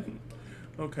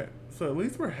 Okay, so at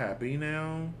least we're happy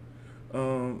now.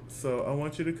 So I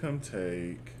want you to come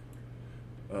take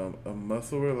a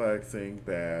muscle relaxing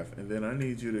bath, and then I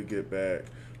need you to get back.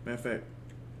 Matter of fact,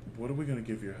 what are we going to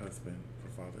give your husband for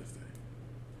Father's Day?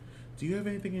 Do you have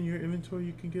anything in your inventory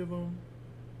you can give him?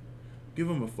 Give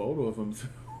him a photo of himself.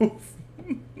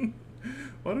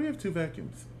 Why do we have 2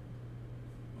 vacuums?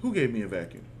 Who gave me a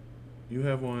vacuum? You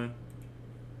have one.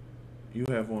 You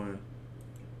have one.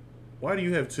 Why do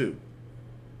you have 2?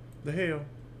 The hell?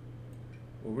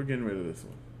 Well, we're getting rid of this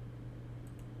one.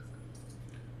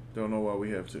 Don't know why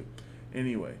we have 2.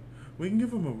 Anyway, we can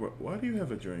give him a... Why do you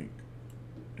have a drink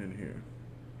in here?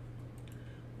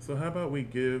 So how about we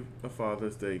give a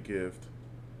Father's Day gift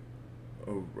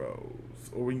a rose?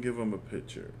 Or we can give him a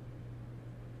picture.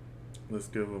 Let's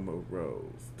give him a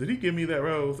rose. Did he give me that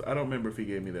rose? I don't remember if he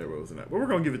gave me that rose or not. But we're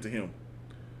going to give it to him.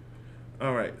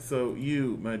 All right. So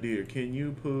you, my dear, can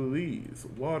you please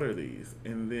water these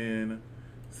and then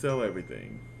sell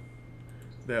everything?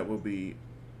 That will be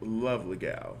lovely,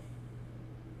 gal.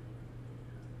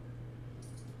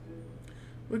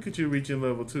 Look at you reaching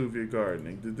level 2 of your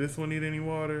gardening. Did this one need any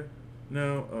water?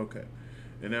 No? Okay.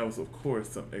 And that was, of course,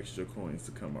 some extra coins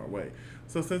to come our way.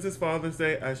 So since it's Father's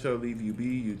Day, I shall leave you be.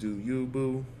 You do you,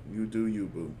 boo. You do you,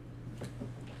 boo.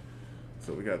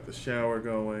 So we got the shower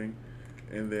going.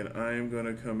 And then I am going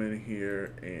to come in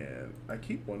here, and I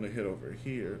keep wanting to hit over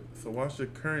here. So watch the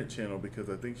current channel because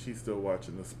I think she's still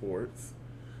watching the sports.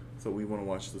 So we want to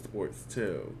watch the sports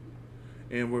too.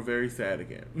 And we're very sad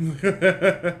again.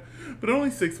 But only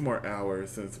 6 more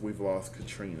hours since we've lost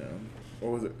Katrina.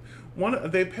 Or was it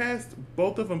one? They passed,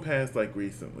 both of them passed like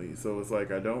recently. So it's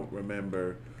like I don't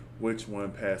remember which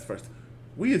one passed first.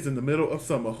 We is in the middle of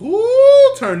summer.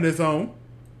 Who turned this on?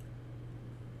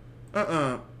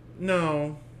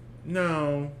 No.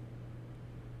 No.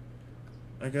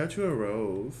 I got you a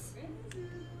rose.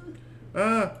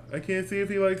 I can't see if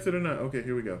he likes it or not. Okay,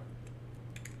 here we go.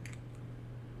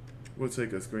 We'll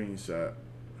take a screenshot.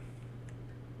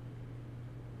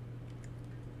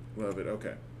 Love it.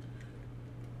 Okay.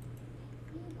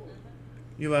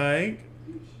 You like?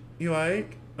 You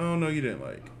like? Oh, no, you didn't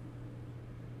like.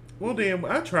 Well, damn,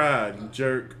 I tried, you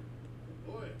jerk.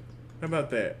 How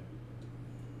about that?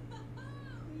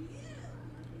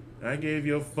 I gave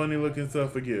your funny looking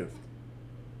self a gift.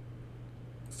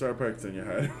 Start practicing your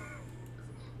hide.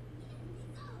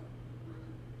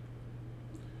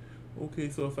 Okay,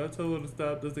 so if I told her to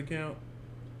stop, does it count?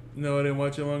 No, I didn't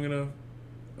watch it long enough?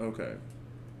 Okay.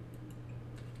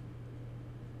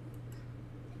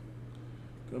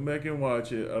 Come back and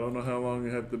watch it. I don't know how long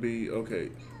it have to be.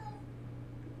 Okay.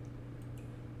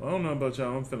 I don't know about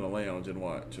y'all. I'm finna lounge and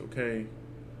watch, okay?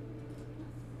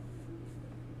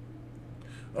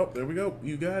 Oh, there we go.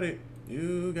 You got it.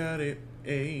 You got it.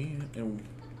 And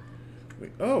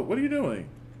wait. Oh, what are you doing?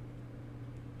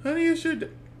 Honey, you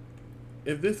should...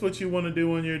 If this is what you want to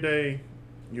do on your day,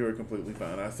 you're completely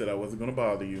fine. I said I wasn't going to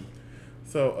bother you.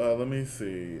 So, let me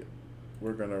see.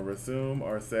 We're going to resume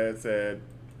our sad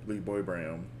Lee Boy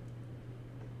Brown.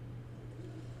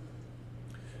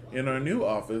 In our new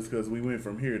office, because we went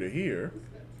from here to here.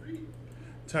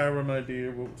 Tyra, my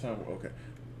dear. What time? Okay.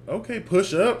 Okay,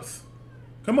 push-ups.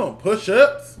 Come on,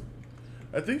 push-ups.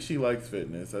 I think she likes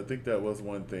fitness. I think that was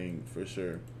one thing for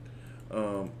sure.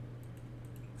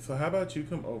 So how about you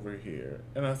come over here?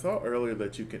 And I saw earlier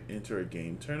that you can enter a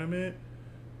game tournament.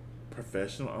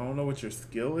 Professional. I don't know what your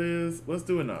skill is. Let's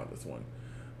do a novice one.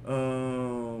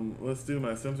 Let's do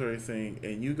my Sims Racing.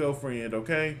 And you go, friend,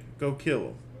 okay? Go kill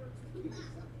him.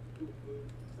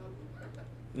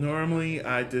 Normally,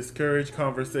 I discourage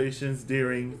conversations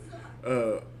during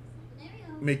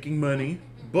making money.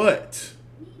 But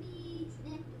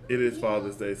It is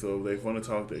Father's Day, so if they want to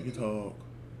talk, they can talk.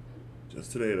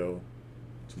 Just today, though.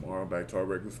 Tomorrow, back to our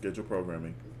regular schedule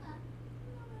programming.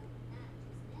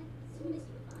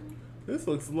 This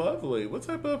looks lovely. What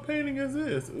type of painting is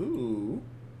this? Ooh.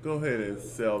 Go ahead and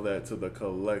sell that to the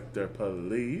collector,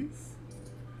 please.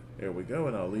 There we go,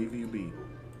 and I'll leave you be.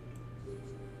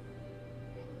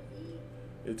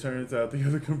 It turns out the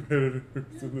other competitors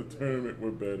in the tournament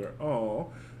were better. Aw,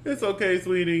 it's okay,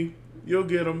 sweetie. You'll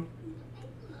get them.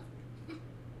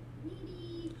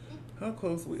 How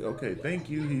close we? Okay, thank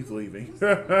you. He's leaving.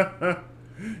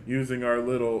 Using our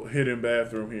little hidden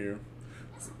bathroom here.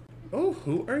 Oh,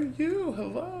 who are you?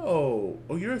 Hello.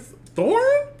 Oh, you're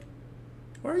Thorn?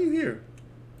 Why are you here?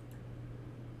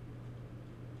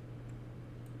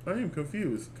 I am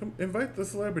confused. Come, invite the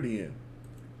celebrity in.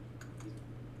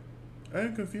 I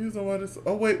am confused on why this.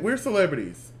 Oh wait, we're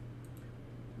celebrities.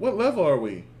 What level are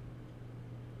we?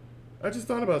 I just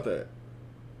thought about that.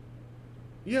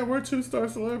 Yeah, we're a 2-star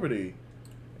celebrity.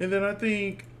 And then I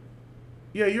think,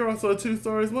 yeah, you're also a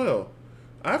 2-star as well.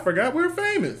 I forgot we're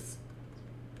famous.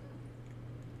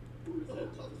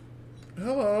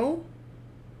 Hello.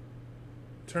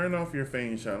 Turn off your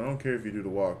fame shine. I don't care if you do the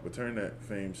walk, but turn that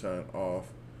fame shine off.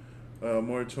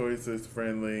 More choices,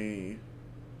 friendly.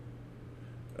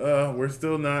 We're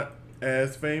still not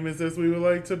as famous as we would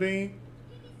like to be.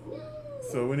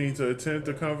 So we need to attempt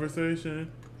a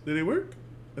conversation. Did it work?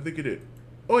 I think it did.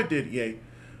 Oh, it did. Yay.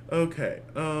 Okay.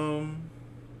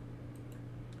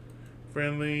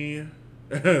 Friendly.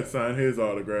 Sign his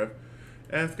autograph.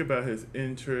 Ask about his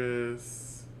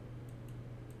interests.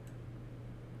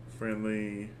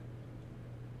 Friendly.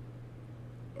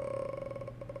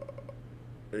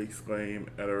 Exclaim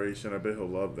adoration. I bet he'll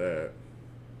love that.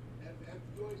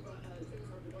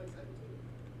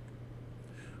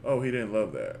 Oh, he didn't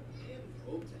love that.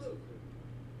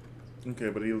 Okay,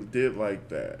 but he did like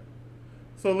that.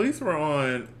 So at least we're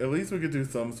on, at least we could do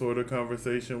some sort of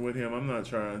conversation with him. I'm not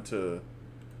trying to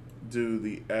do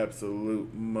the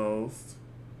absolute most.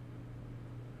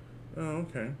 Oh,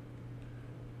 okay.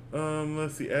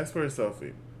 Let's see, ask for a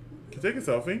selfie. Can you take a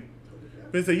selfie?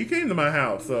 They say, you came to my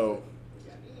house, so.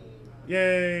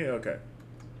 Yay, okay.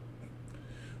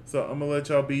 So I'm gonna let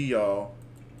y'all be y'all.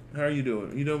 How are you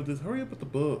doing? You know with this, hurry up with the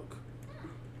book.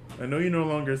 I know you're no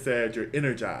longer sad, you're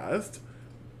energized.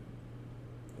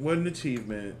 What an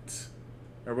achievement.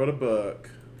 I wrote a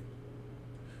book.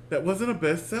 That wasn't a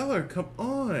bestseller, come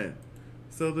on.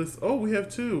 So this, oh, we have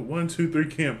 2. 1, 2, 3,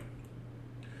 camp.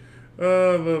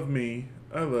 Oh, I love me.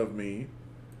 I love me.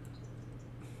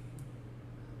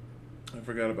 I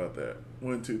forgot about that.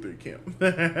 1, 2, 3, camp.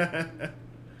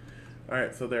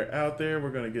 Alright, so they're out there.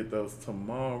 We're going to get those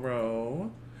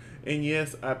tomorrow. And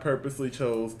yes, I purposely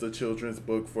chose the children's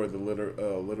book for the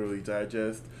Literally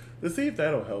Digest to see if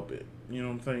that'll help it. You know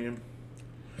what I'm saying?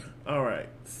 Alright,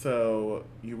 so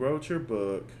you wrote your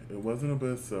book. It wasn't a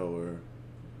bestseller.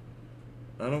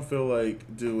 I don't feel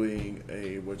like doing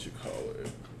a, what you call it,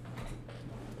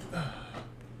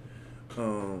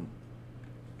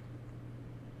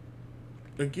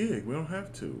 a gig. We don't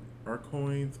have to. Our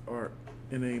coins are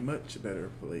in a much better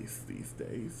place these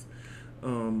days.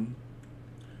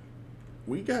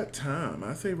 We got time.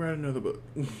 I say write another book.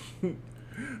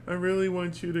 I really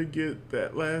want you to get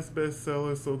that last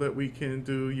bestseller so that we can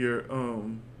do your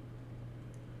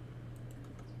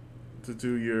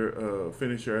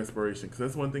finish your aspiration, because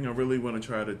that's one thing I really want to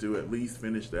try to do, at least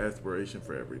finish the aspiration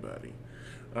for everybody.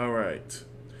 All right,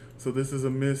 so this is a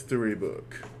mystery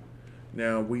book.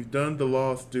 Now we've done the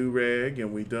Lost Do-Rag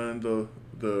and we've done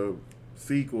the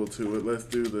sequel to it. Let's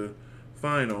do the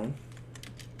final,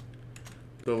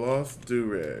 the Lost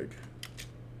Do-Rag.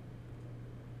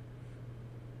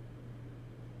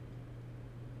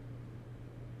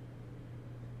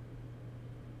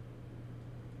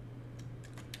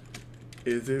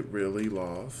 Is it really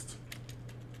lost?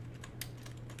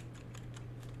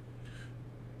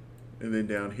 And then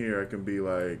down here I can be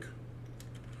like,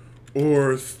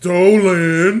 or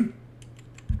stolen.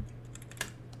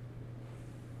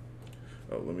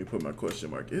 Oh, let me put my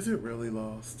question mark. Is it really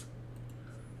lost?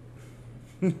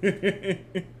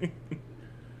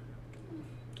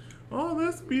 Oh,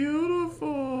 that's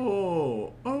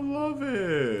beautiful. I love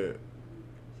it.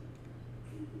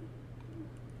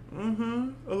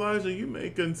 Elijah, you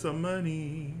making some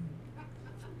money.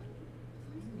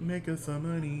 Making some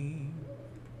money.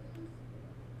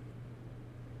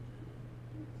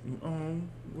 Oh,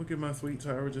 look at my sweet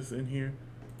Tyra just in here.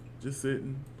 Just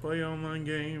sitting. Play online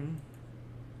game.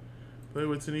 Play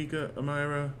with Tanika,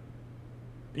 Amira.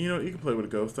 You know, you can play with a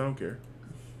ghost. I don't care.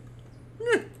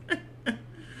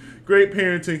 Great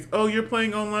parenting. Oh, you're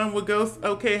playing online with ghosts?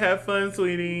 Okay, have fun,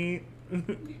 sweetie.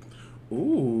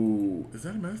 Ooh, is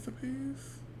that a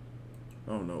masterpiece?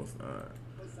 Oh, no, it's not.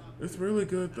 It's really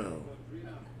good, though.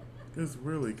 It's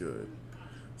really good.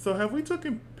 So have we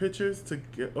taken pictures to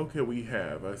get... Okay, we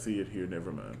have. I see it here.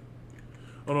 Never mind.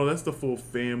 Oh, no, that's the full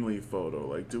family photo.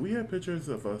 Like, do we have pictures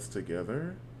of us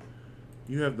together?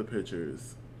 You have the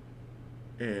pictures.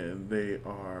 And they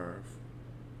are...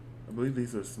 I believe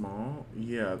these are small.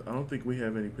 Yeah, I don't think we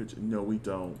have any pictures. No, we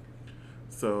don't.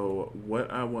 So what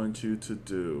I want you to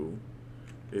do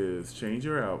is change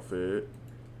your outfit.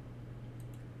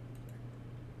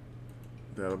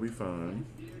 That'll be fun.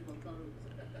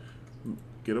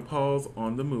 Get a pause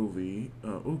on the movie.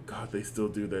 Oh, God, they still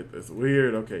do that. That's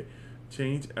weird. Okay.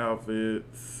 Change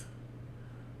outfits.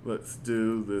 Let's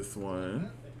do this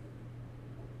one.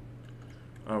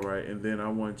 Alright, and then I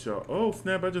want y'all... Oh,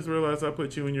 snap, I just realized I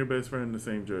put you and your best friend in the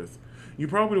same dress. You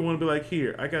probably want to be like,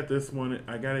 here, I got this one.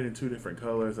 I got it in 2 different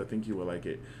colors. I think you will like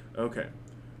it. Okay.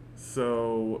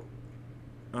 So,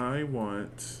 I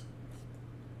want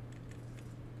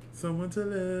someone to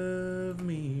love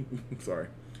me. Sorry.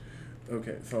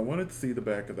 Okay, so I wanted to see the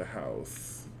back of the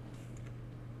house.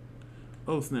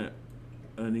 Oh, snap.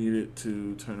 I needed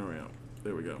to turn around.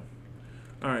 There we go.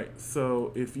 Alright,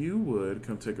 so if you would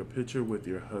come take a picture with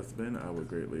your husband, I would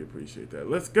greatly appreciate that.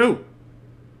 Let's go!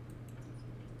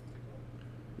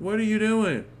 What are you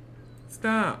doing?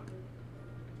 Stop.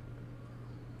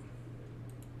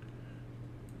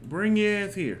 Bring your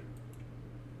ass here.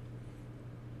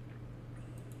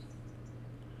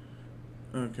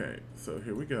 Okay, so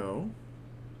here we go.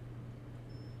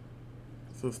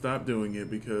 So stop doing it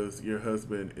because your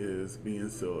husband is being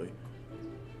silly.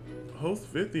 Host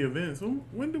 50 events?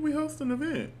 When did we host an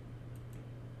event?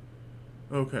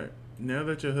 Okay, now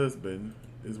that your husband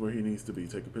is where he needs to be,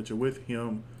 take a picture with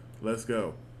him. Let's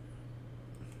go.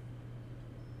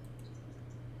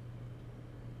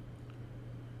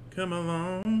 Come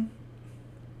along.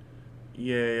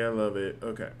 Yay, I love it.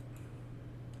 Okay.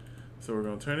 So we're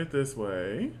going to turn it this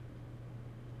way.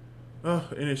 Oh,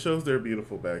 and it shows their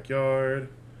beautiful backyard.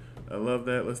 I love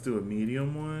that. Let's do a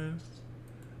medium one.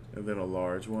 And then a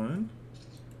large one.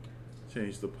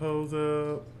 Change the pose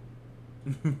up.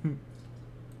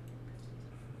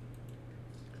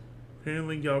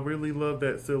 Apparently y'all really love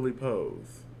that silly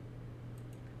pose.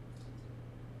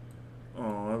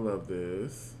 Oh, I love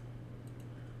this.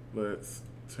 Let's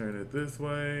turn it this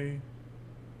way.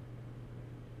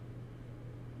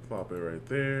 Plop it right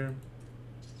there.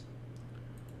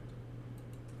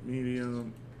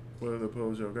 Medium. What other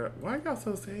pose y'all got? Why y'all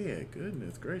so sad?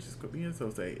 Goodness gracious, quit being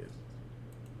so sad.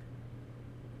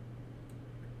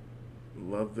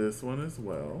 Love this one as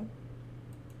well.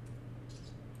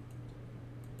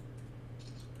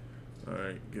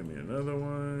 Alright, give me another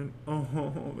one.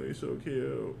 Oh, they so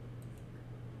cute.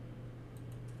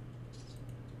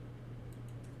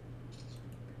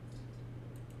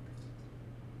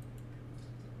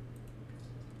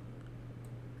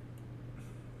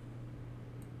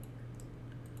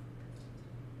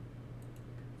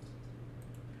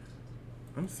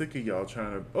 I'm sick of y'all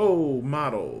trying to... Oh,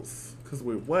 models. Because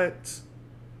we're what?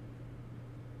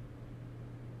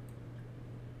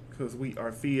 Because we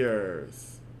are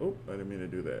fierce. Oh, I didn't mean to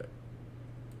do that.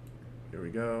 Here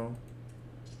we go.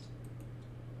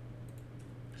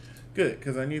 Good,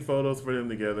 because I need photos for them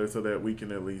together so that we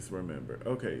can at least remember.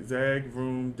 Okay, zag,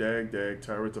 vroom, dag,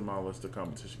 Tyra demolished the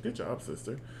competition. Good job,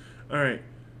 sister. All right.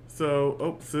 So,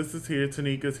 oh, sis is here.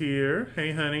 Tanika's here.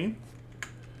 Hey, honey.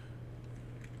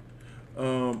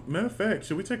 Matter of fact,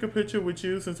 should we take a picture with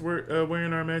you since we're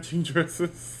wearing our matching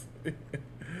dresses?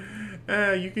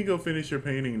 You can go finish your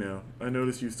painting now. I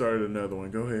noticed you started another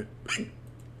one. Go ahead.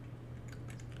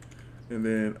 And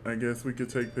then I guess we could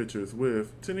take pictures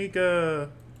with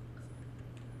Tanika.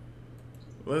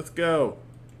 Let's go.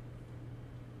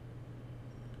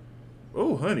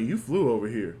 Oh, honey, you flew over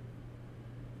here.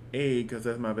 Hey, because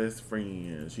that's my best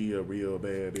friend. She a real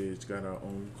bad bitch. Got her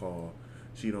own car.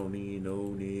 She don't need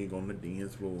no nigga on the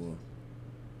dance floor.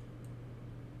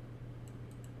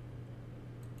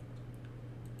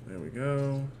 There we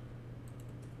go.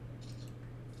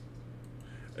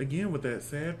 Again with that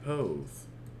sad pose.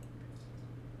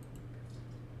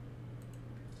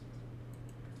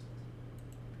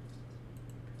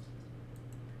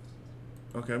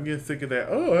 Okay, I'm getting sick of that.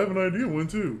 Oh, I have an idea one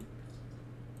too.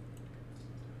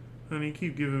 Honey,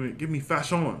 keep giving me, give me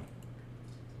fashion.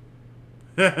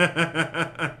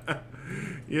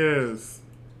 Yes.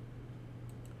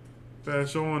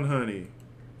 Fashion, honey.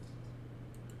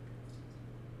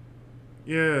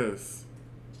 Yes.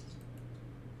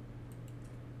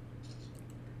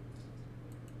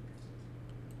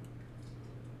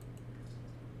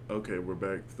 Okay, we're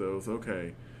back to those.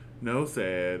 Okay. No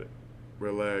sad,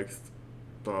 relaxed,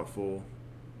 thoughtful,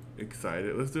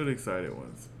 excited. Let's do the excited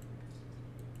ones.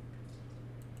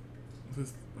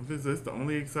 Is this the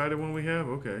only excited one we have?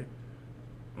 Okay.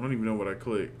 I don't even know what I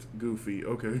clicked. Goofy.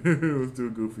 Okay. Let's do a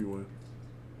goofy one.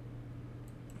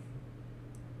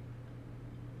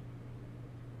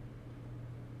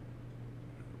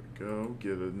 There we go.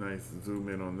 Get a nice zoom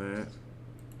in on that.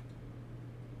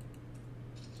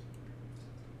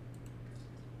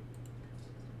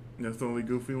 That's the only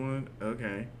goofy one?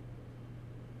 Okay.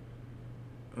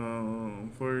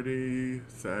 Flirty,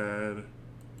 sad.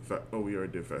 Oh, we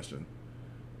already did fashion.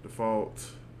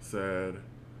 Default, sad.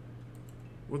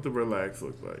 What the relax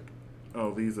look like?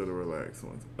 Oh, these are the relaxed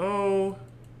ones. Oh,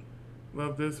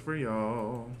 love this for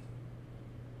y'all.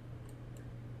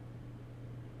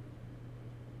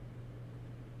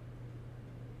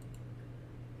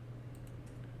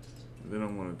 Then I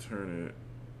want to turn it.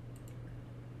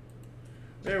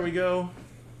 There we go.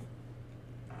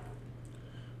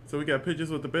 So we got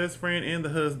pictures with the best friend and the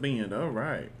husband. All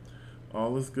right.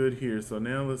 All is good here. So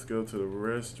now let's go to the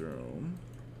restroom.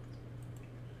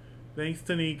 Thanks,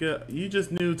 Tanika. You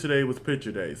just knew today was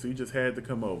picture day, so you just had to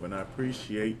come over, and I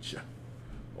appreciate you.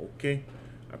 Okay?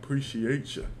 I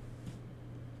appreciate you.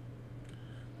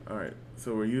 All right.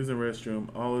 So we're using restroom.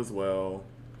 All is well.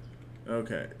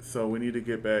 Okay. So we need to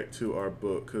get back to our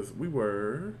book because we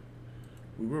were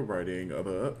writing a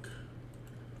book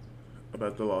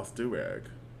about the lost do-rag.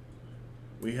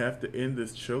 We have to end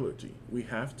this trilogy. We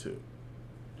have to.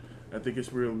 I think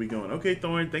it's really be going. Okay,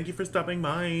 Thorn, thank you for stopping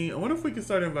by. I wonder if we can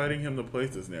start inviting him to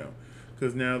places now.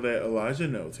 Because now that Elijah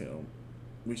knows him,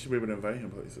 we should be able to invite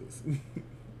him places.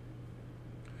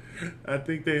 I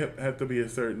think they have to be a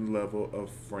certain level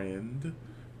of friend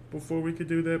before we could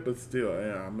do that. But still,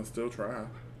 yeah, I'm going to still try.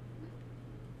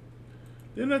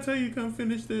 Didn't I tell you come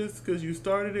finish this? Because you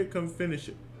started it, come finish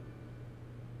it.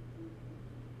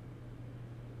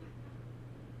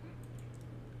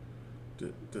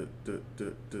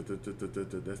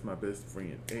 That's my best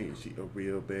friend. Hey, she a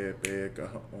real bad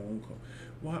got her own.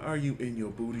 Why are you in your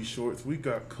booty shorts? We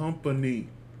got company.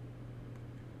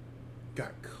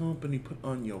 Got company. Put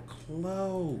on your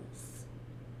clothes.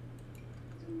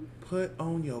 Put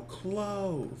on your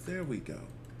clothes. There we go.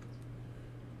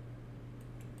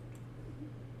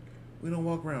 We don't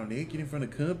walk around naked in front of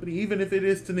company, even if it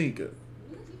is Tanika.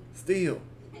 Still.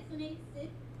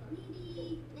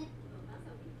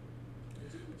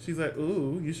 She's like,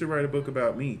 ooh, you should write a book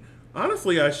about me.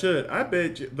 Honestly, I should. I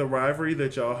bet the rivalry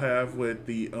that y'all have with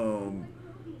the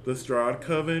Strahd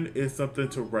Coven is something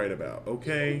to write about,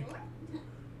 okay?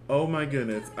 Oh my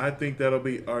goodness. I think that'll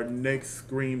be our next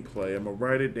screenplay. I'm going to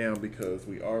write it down because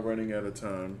we are running out of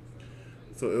time.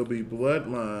 So it'll be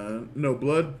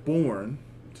Bloodborne.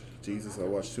 Jesus, I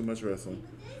watched too much wrestling.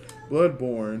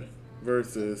 Bloodborne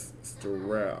versus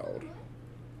Strahd.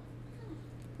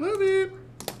 Love it.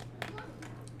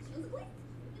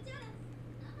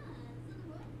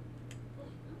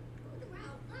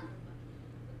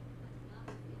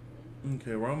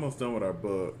 Okay, we're almost done with our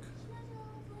book.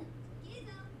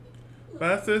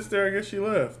 Bye, sister. I guess she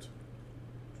left.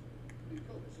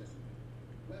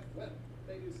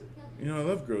 You know, I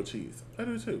love grilled cheese. I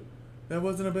do too. That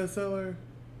wasn't a bestseller.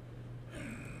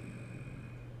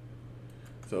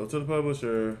 So to the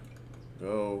publisher.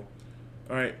 Go.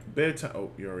 Alright, bedtime.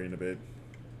 Oh, you're already in the bed.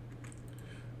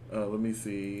 Let me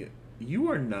see. You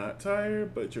are not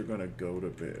tired, but you're gonna go to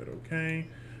bed, okay?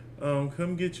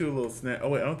 Come get you a little snack. Oh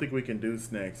wait, I don't think we can do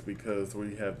snacks because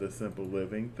we have the simple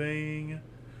living thing.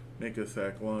 Make a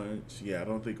sack lunch. Yeah, I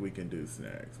don't think we can do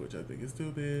snacks, which I think is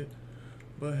too bad.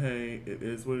 But hey, it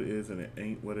is what it is and it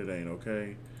ain't what it ain't,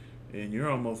 okay? And you're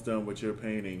almost done with your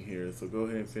painting here, so go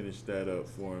ahead and finish that up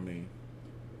for me.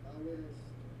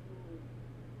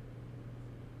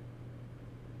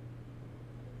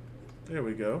 There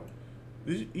we go.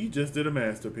 You just did a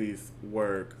masterpiece.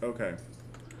 Work. Okay.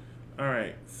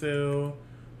 Alright, so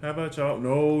how about y'all?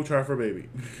 No, try for baby.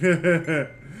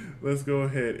 Let's go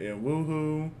ahead and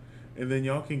woohoo. And then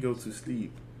y'all can go to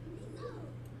sleep.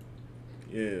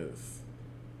 Yes.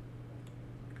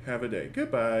 Have a day.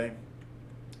 Goodbye.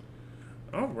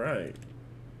 Alright.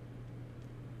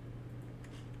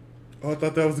 Oh, I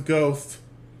thought that was a ghost.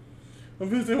 I'm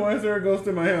thinking, why is there a ghost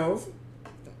in my house?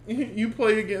 You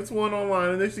play against one online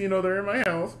and next thing you know they're in my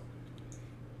house.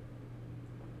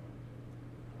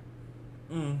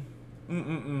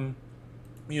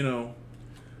 You know,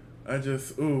 I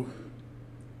just, ooh.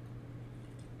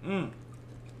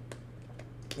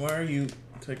 Why are you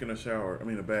taking a shower? I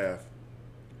mean, a bath.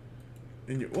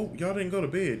 Oh, y'all didn't go to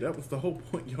bed. That was the whole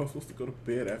point. Y'all supposed to go to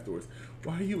bed afterwards.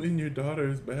 Why are you in your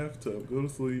daughter's bathtub? Go to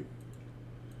sleep.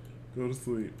 Go to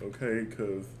sleep, okay?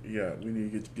 Because, yeah, we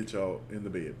need to get y'all in the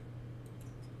bed.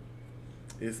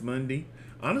 It's Monday.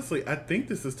 Honestly, I think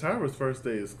this is Tyra's first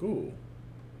day of school.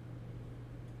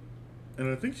 And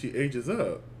I think she ages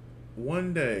up.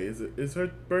 One day. Is her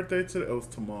birthday today? Oh, it's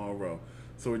tomorrow.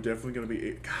 So we're definitely going to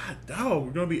be... God, dog.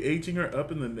 We're going to be aging her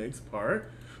up in the next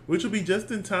part. Which will be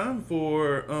just in time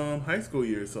for high school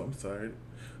year. So I'm excited.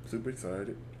 I'm super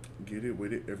excited. Get it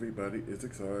with it. Everybody is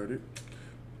excited.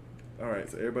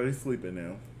 Alright, so everybody's sleeping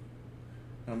now.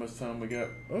 How much time we got?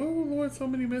 Oh, Lord, so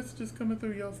many messages coming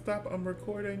through. Y'all stop. I'm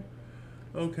recording.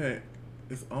 Okay.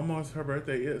 It's almost her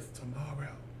birthday. It's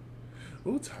tomorrow.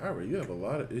 Ooh, Tyra, you have a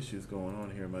lot of issues going on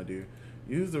here, my dear.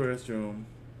 Use the restroom.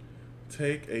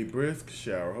 Take a brisk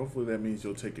shower. Hopefully that means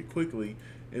you'll take it quickly.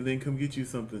 And then come get you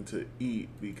something to eat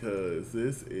because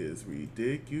this is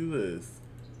ridiculous.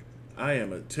 I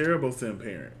am a terrible sim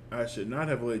parent. I should not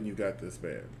have let you got this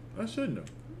bad. I shouldn't have.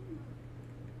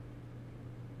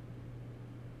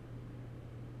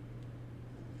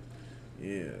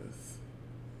 Yes.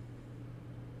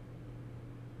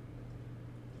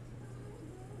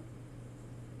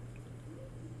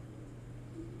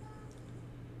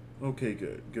 Okay,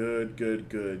 good. Good, good,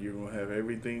 good. You're going to have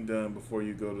everything done before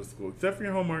you go to school, except for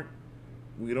your homework.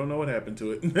 We don't know what happened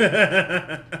to it.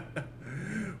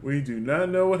 We do not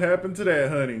know what happened to that,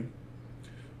 honey.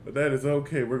 But that is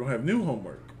okay. We're going to have new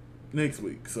homework next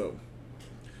week, so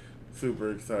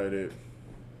super excited.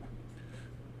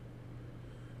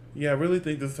 Yeah, I really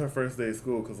think this is her first day of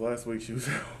school because last week she was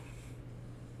out.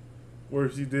 Or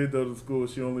if she did go to school,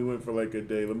 she only went for like a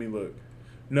day. Let me look.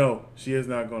 No, she has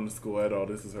not gone to school at all.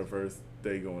 This is her first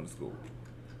day going to school.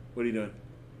 What are you doing?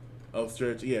 Oh,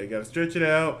 stretch. Yeah, you got to stretch it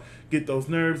out. Get those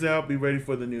nerves out. Be ready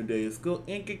for the new day of school.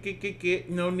 And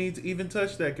no need to even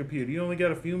touch that computer. You only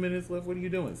got a few minutes left. What are you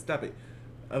doing? Stop it.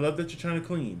 I love that you're trying to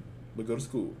clean, but go to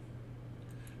school.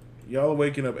 Y'all are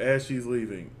waking up as she's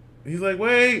leaving. He's like,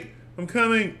 wait, I'm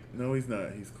coming. No, he's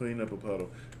not. He's cleaning up a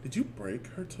puddle. Did you break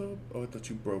her tub? Oh, I thought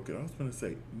you broke it. I was going to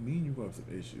say, me and you have some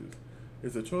issues.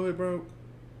 Is the toilet broke?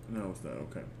 No, it's not.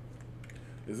 Okay.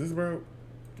 Is this broke?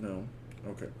 No.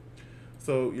 Okay.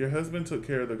 So your husband took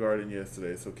care of the garden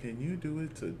yesterday. So can you do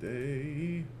it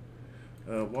today?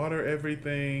 Water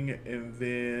everything and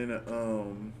then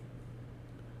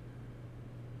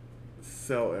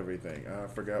sell everything. I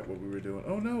forgot what we were doing.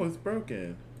 Oh no, it's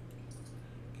broken.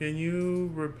 Can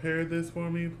you repair this for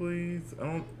me, please? I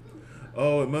don't.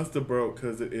 Oh, it must have broke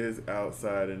because it is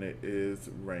outside and it is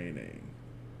raining.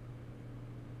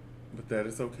 But that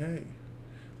is okay.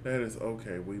 That is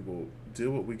okay. We will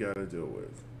deal what we gotta deal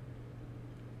with.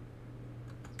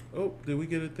 Oh, did we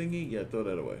get a thingy? Yeah, throw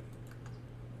that away.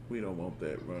 We don't want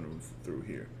that running through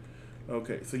here.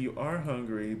 Okay, so you are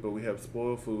hungry, but we have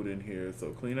spoiled food in here.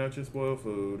 So clean out your spoiled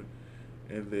food.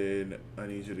 And then I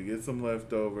need you to get some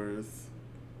leftovers.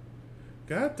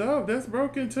 God dog, that's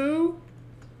broken too?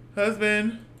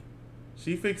 Husband.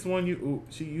 She fixed one, you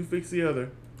fix the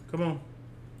other. Come on.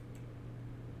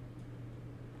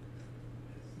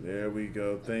 There we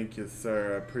go. Thank you,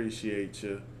 sir. I appreciate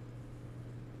you.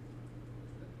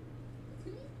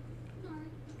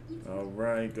 All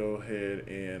right, go ahead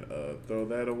and throw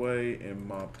that away and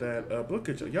mop that up. Look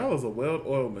at y'all. Y'all is a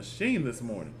well-oiled machine this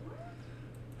morning.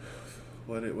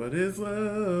 What is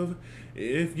love?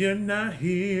 If you're not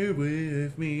here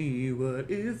with me, what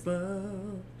is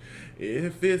love?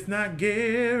 If it's not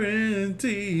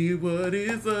guaranteed, what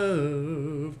is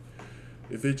love?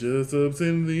 If it just ups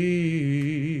and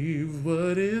leaves,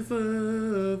 what is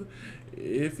love?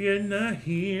 If you're not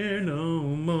here no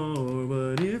more,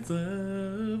 what is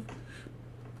love?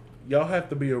 Y'all have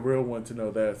to be a real one to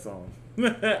know that song.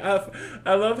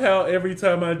 I love how every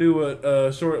time I do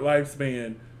a short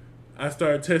lifespan, I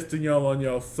start testing y'all on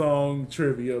y'all song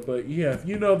trivia. But yeah,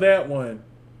 you know that one.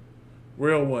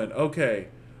 Real one. Okay.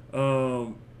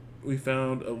 We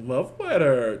found a love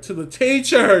letter to the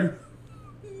teacher.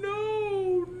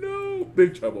 No.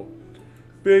 Big trouble.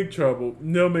 Big trouble.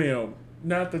 No, ma'am.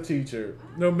 Not the teacher.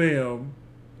 No, ma'am.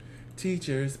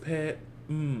 Teacher's pet.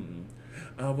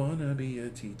 I wanna be a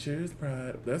teacher's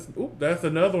pride. That's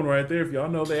another one right there. If y'all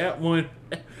know that one.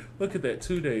 Look at that.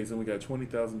 2 days and we got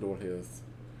 20,000 door hits.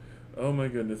 Oh my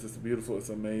goodness. It's beautiful. It's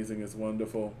amazing. It's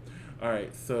wonderful.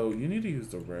 Alright, so you need to use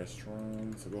the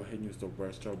restroom. So go ahead and use the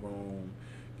restroom.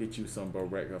 Get you some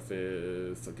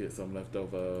breakfast. So get some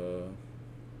leftover.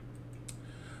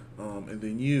 And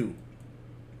then you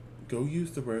go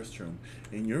use the restroom.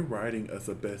 And you're writing us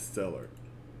a bestseller.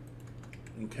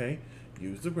 Okay?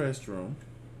 Use the restroom.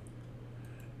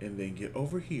 And then get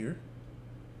over here.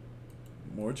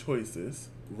 more choices,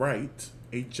 write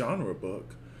a genre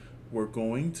book. We're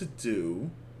going to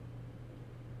do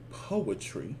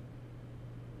poetry.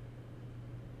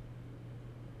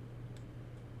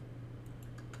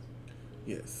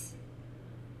 Yes.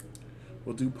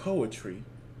 We'll do poetry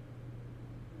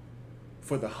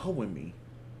for the hoe in me.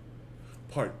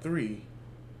 Part 3,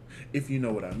 if you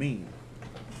know what I mean.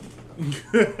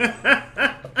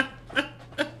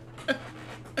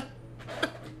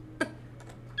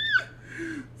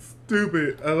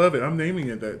 Stupid. I love it. I'm naming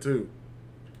it that too.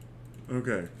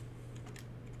 Okay.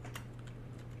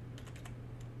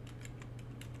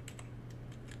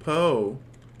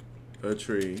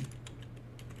 Poetry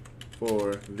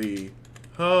for the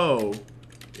hoe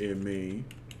in me.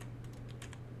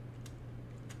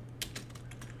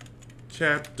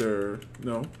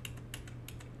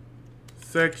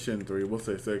 Section 3. We'll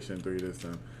say section 3 this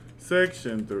time.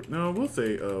 Section 3. No, we'll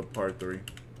say part 3.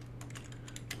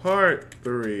 Part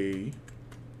 3.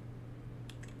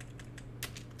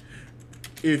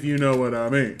 If you know what I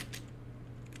mean.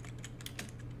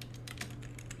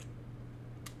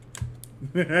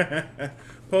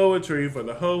 Poetry for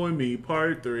the hoe and me,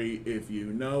 part 3, if you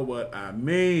know what I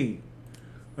mean.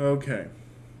 Okay,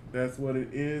 that's what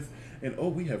it is. And oh,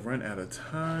 we have run out of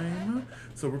time.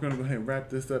 So we're going to go ahead and wrap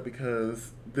this up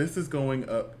because this is going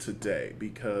up today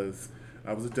because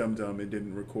I was a dum-dum and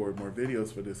didn't record more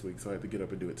videos for this week, so I had to get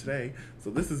up and do it today. So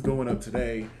this is going up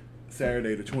today,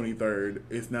 Saturday the 23rd.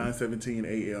 It's 9:17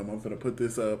 a.m. I'm going to put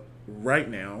this up right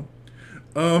now.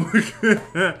 Gonna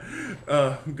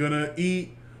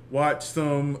eat, watch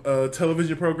some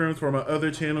television programs for my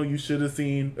other channel you should have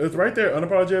seen. It's right there,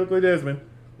 Unapologetically Desmond.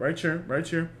 Right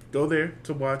here. Go there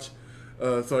to watch.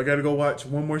 So I got to go watch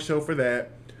one more show for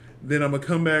that. Then I'm going to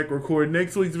come back, record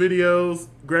next week's videos,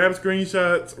 grab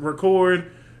screenshots,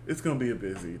 record. It's going to be a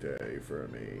busy day for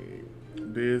me.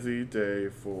 Busy day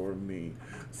for me.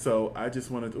 So I just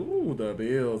wanted to, ooh, the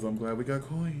bills. I'm glad we got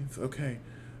coins. Okay.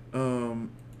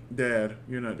 Dad,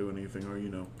 you're not doing anything, or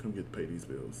come get to pay these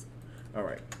bills. All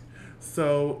right.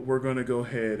 So we're going to go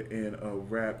ahead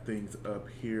and wrap things up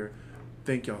here.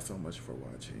 Thank y'all so much for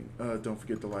watching. Don't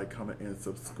forget to like, comment, and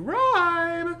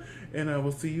subscribe. And I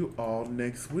will see you all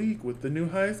next week with the new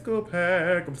high school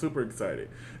pack. I'm super excited.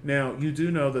 Now, you do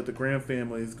know that the Graham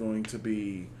family is going to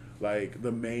be like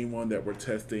the main one that we're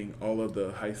testing all of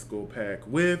the high school pack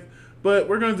with. But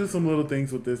we're going to do some little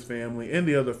things with this family and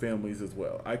the other families as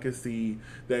well. I could see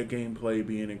that gameplay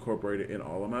being incorporated in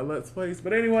all of my Let's Plays.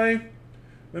 But anyway,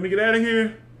 let me get out of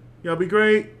here. Y'all be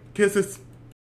great. Kisses.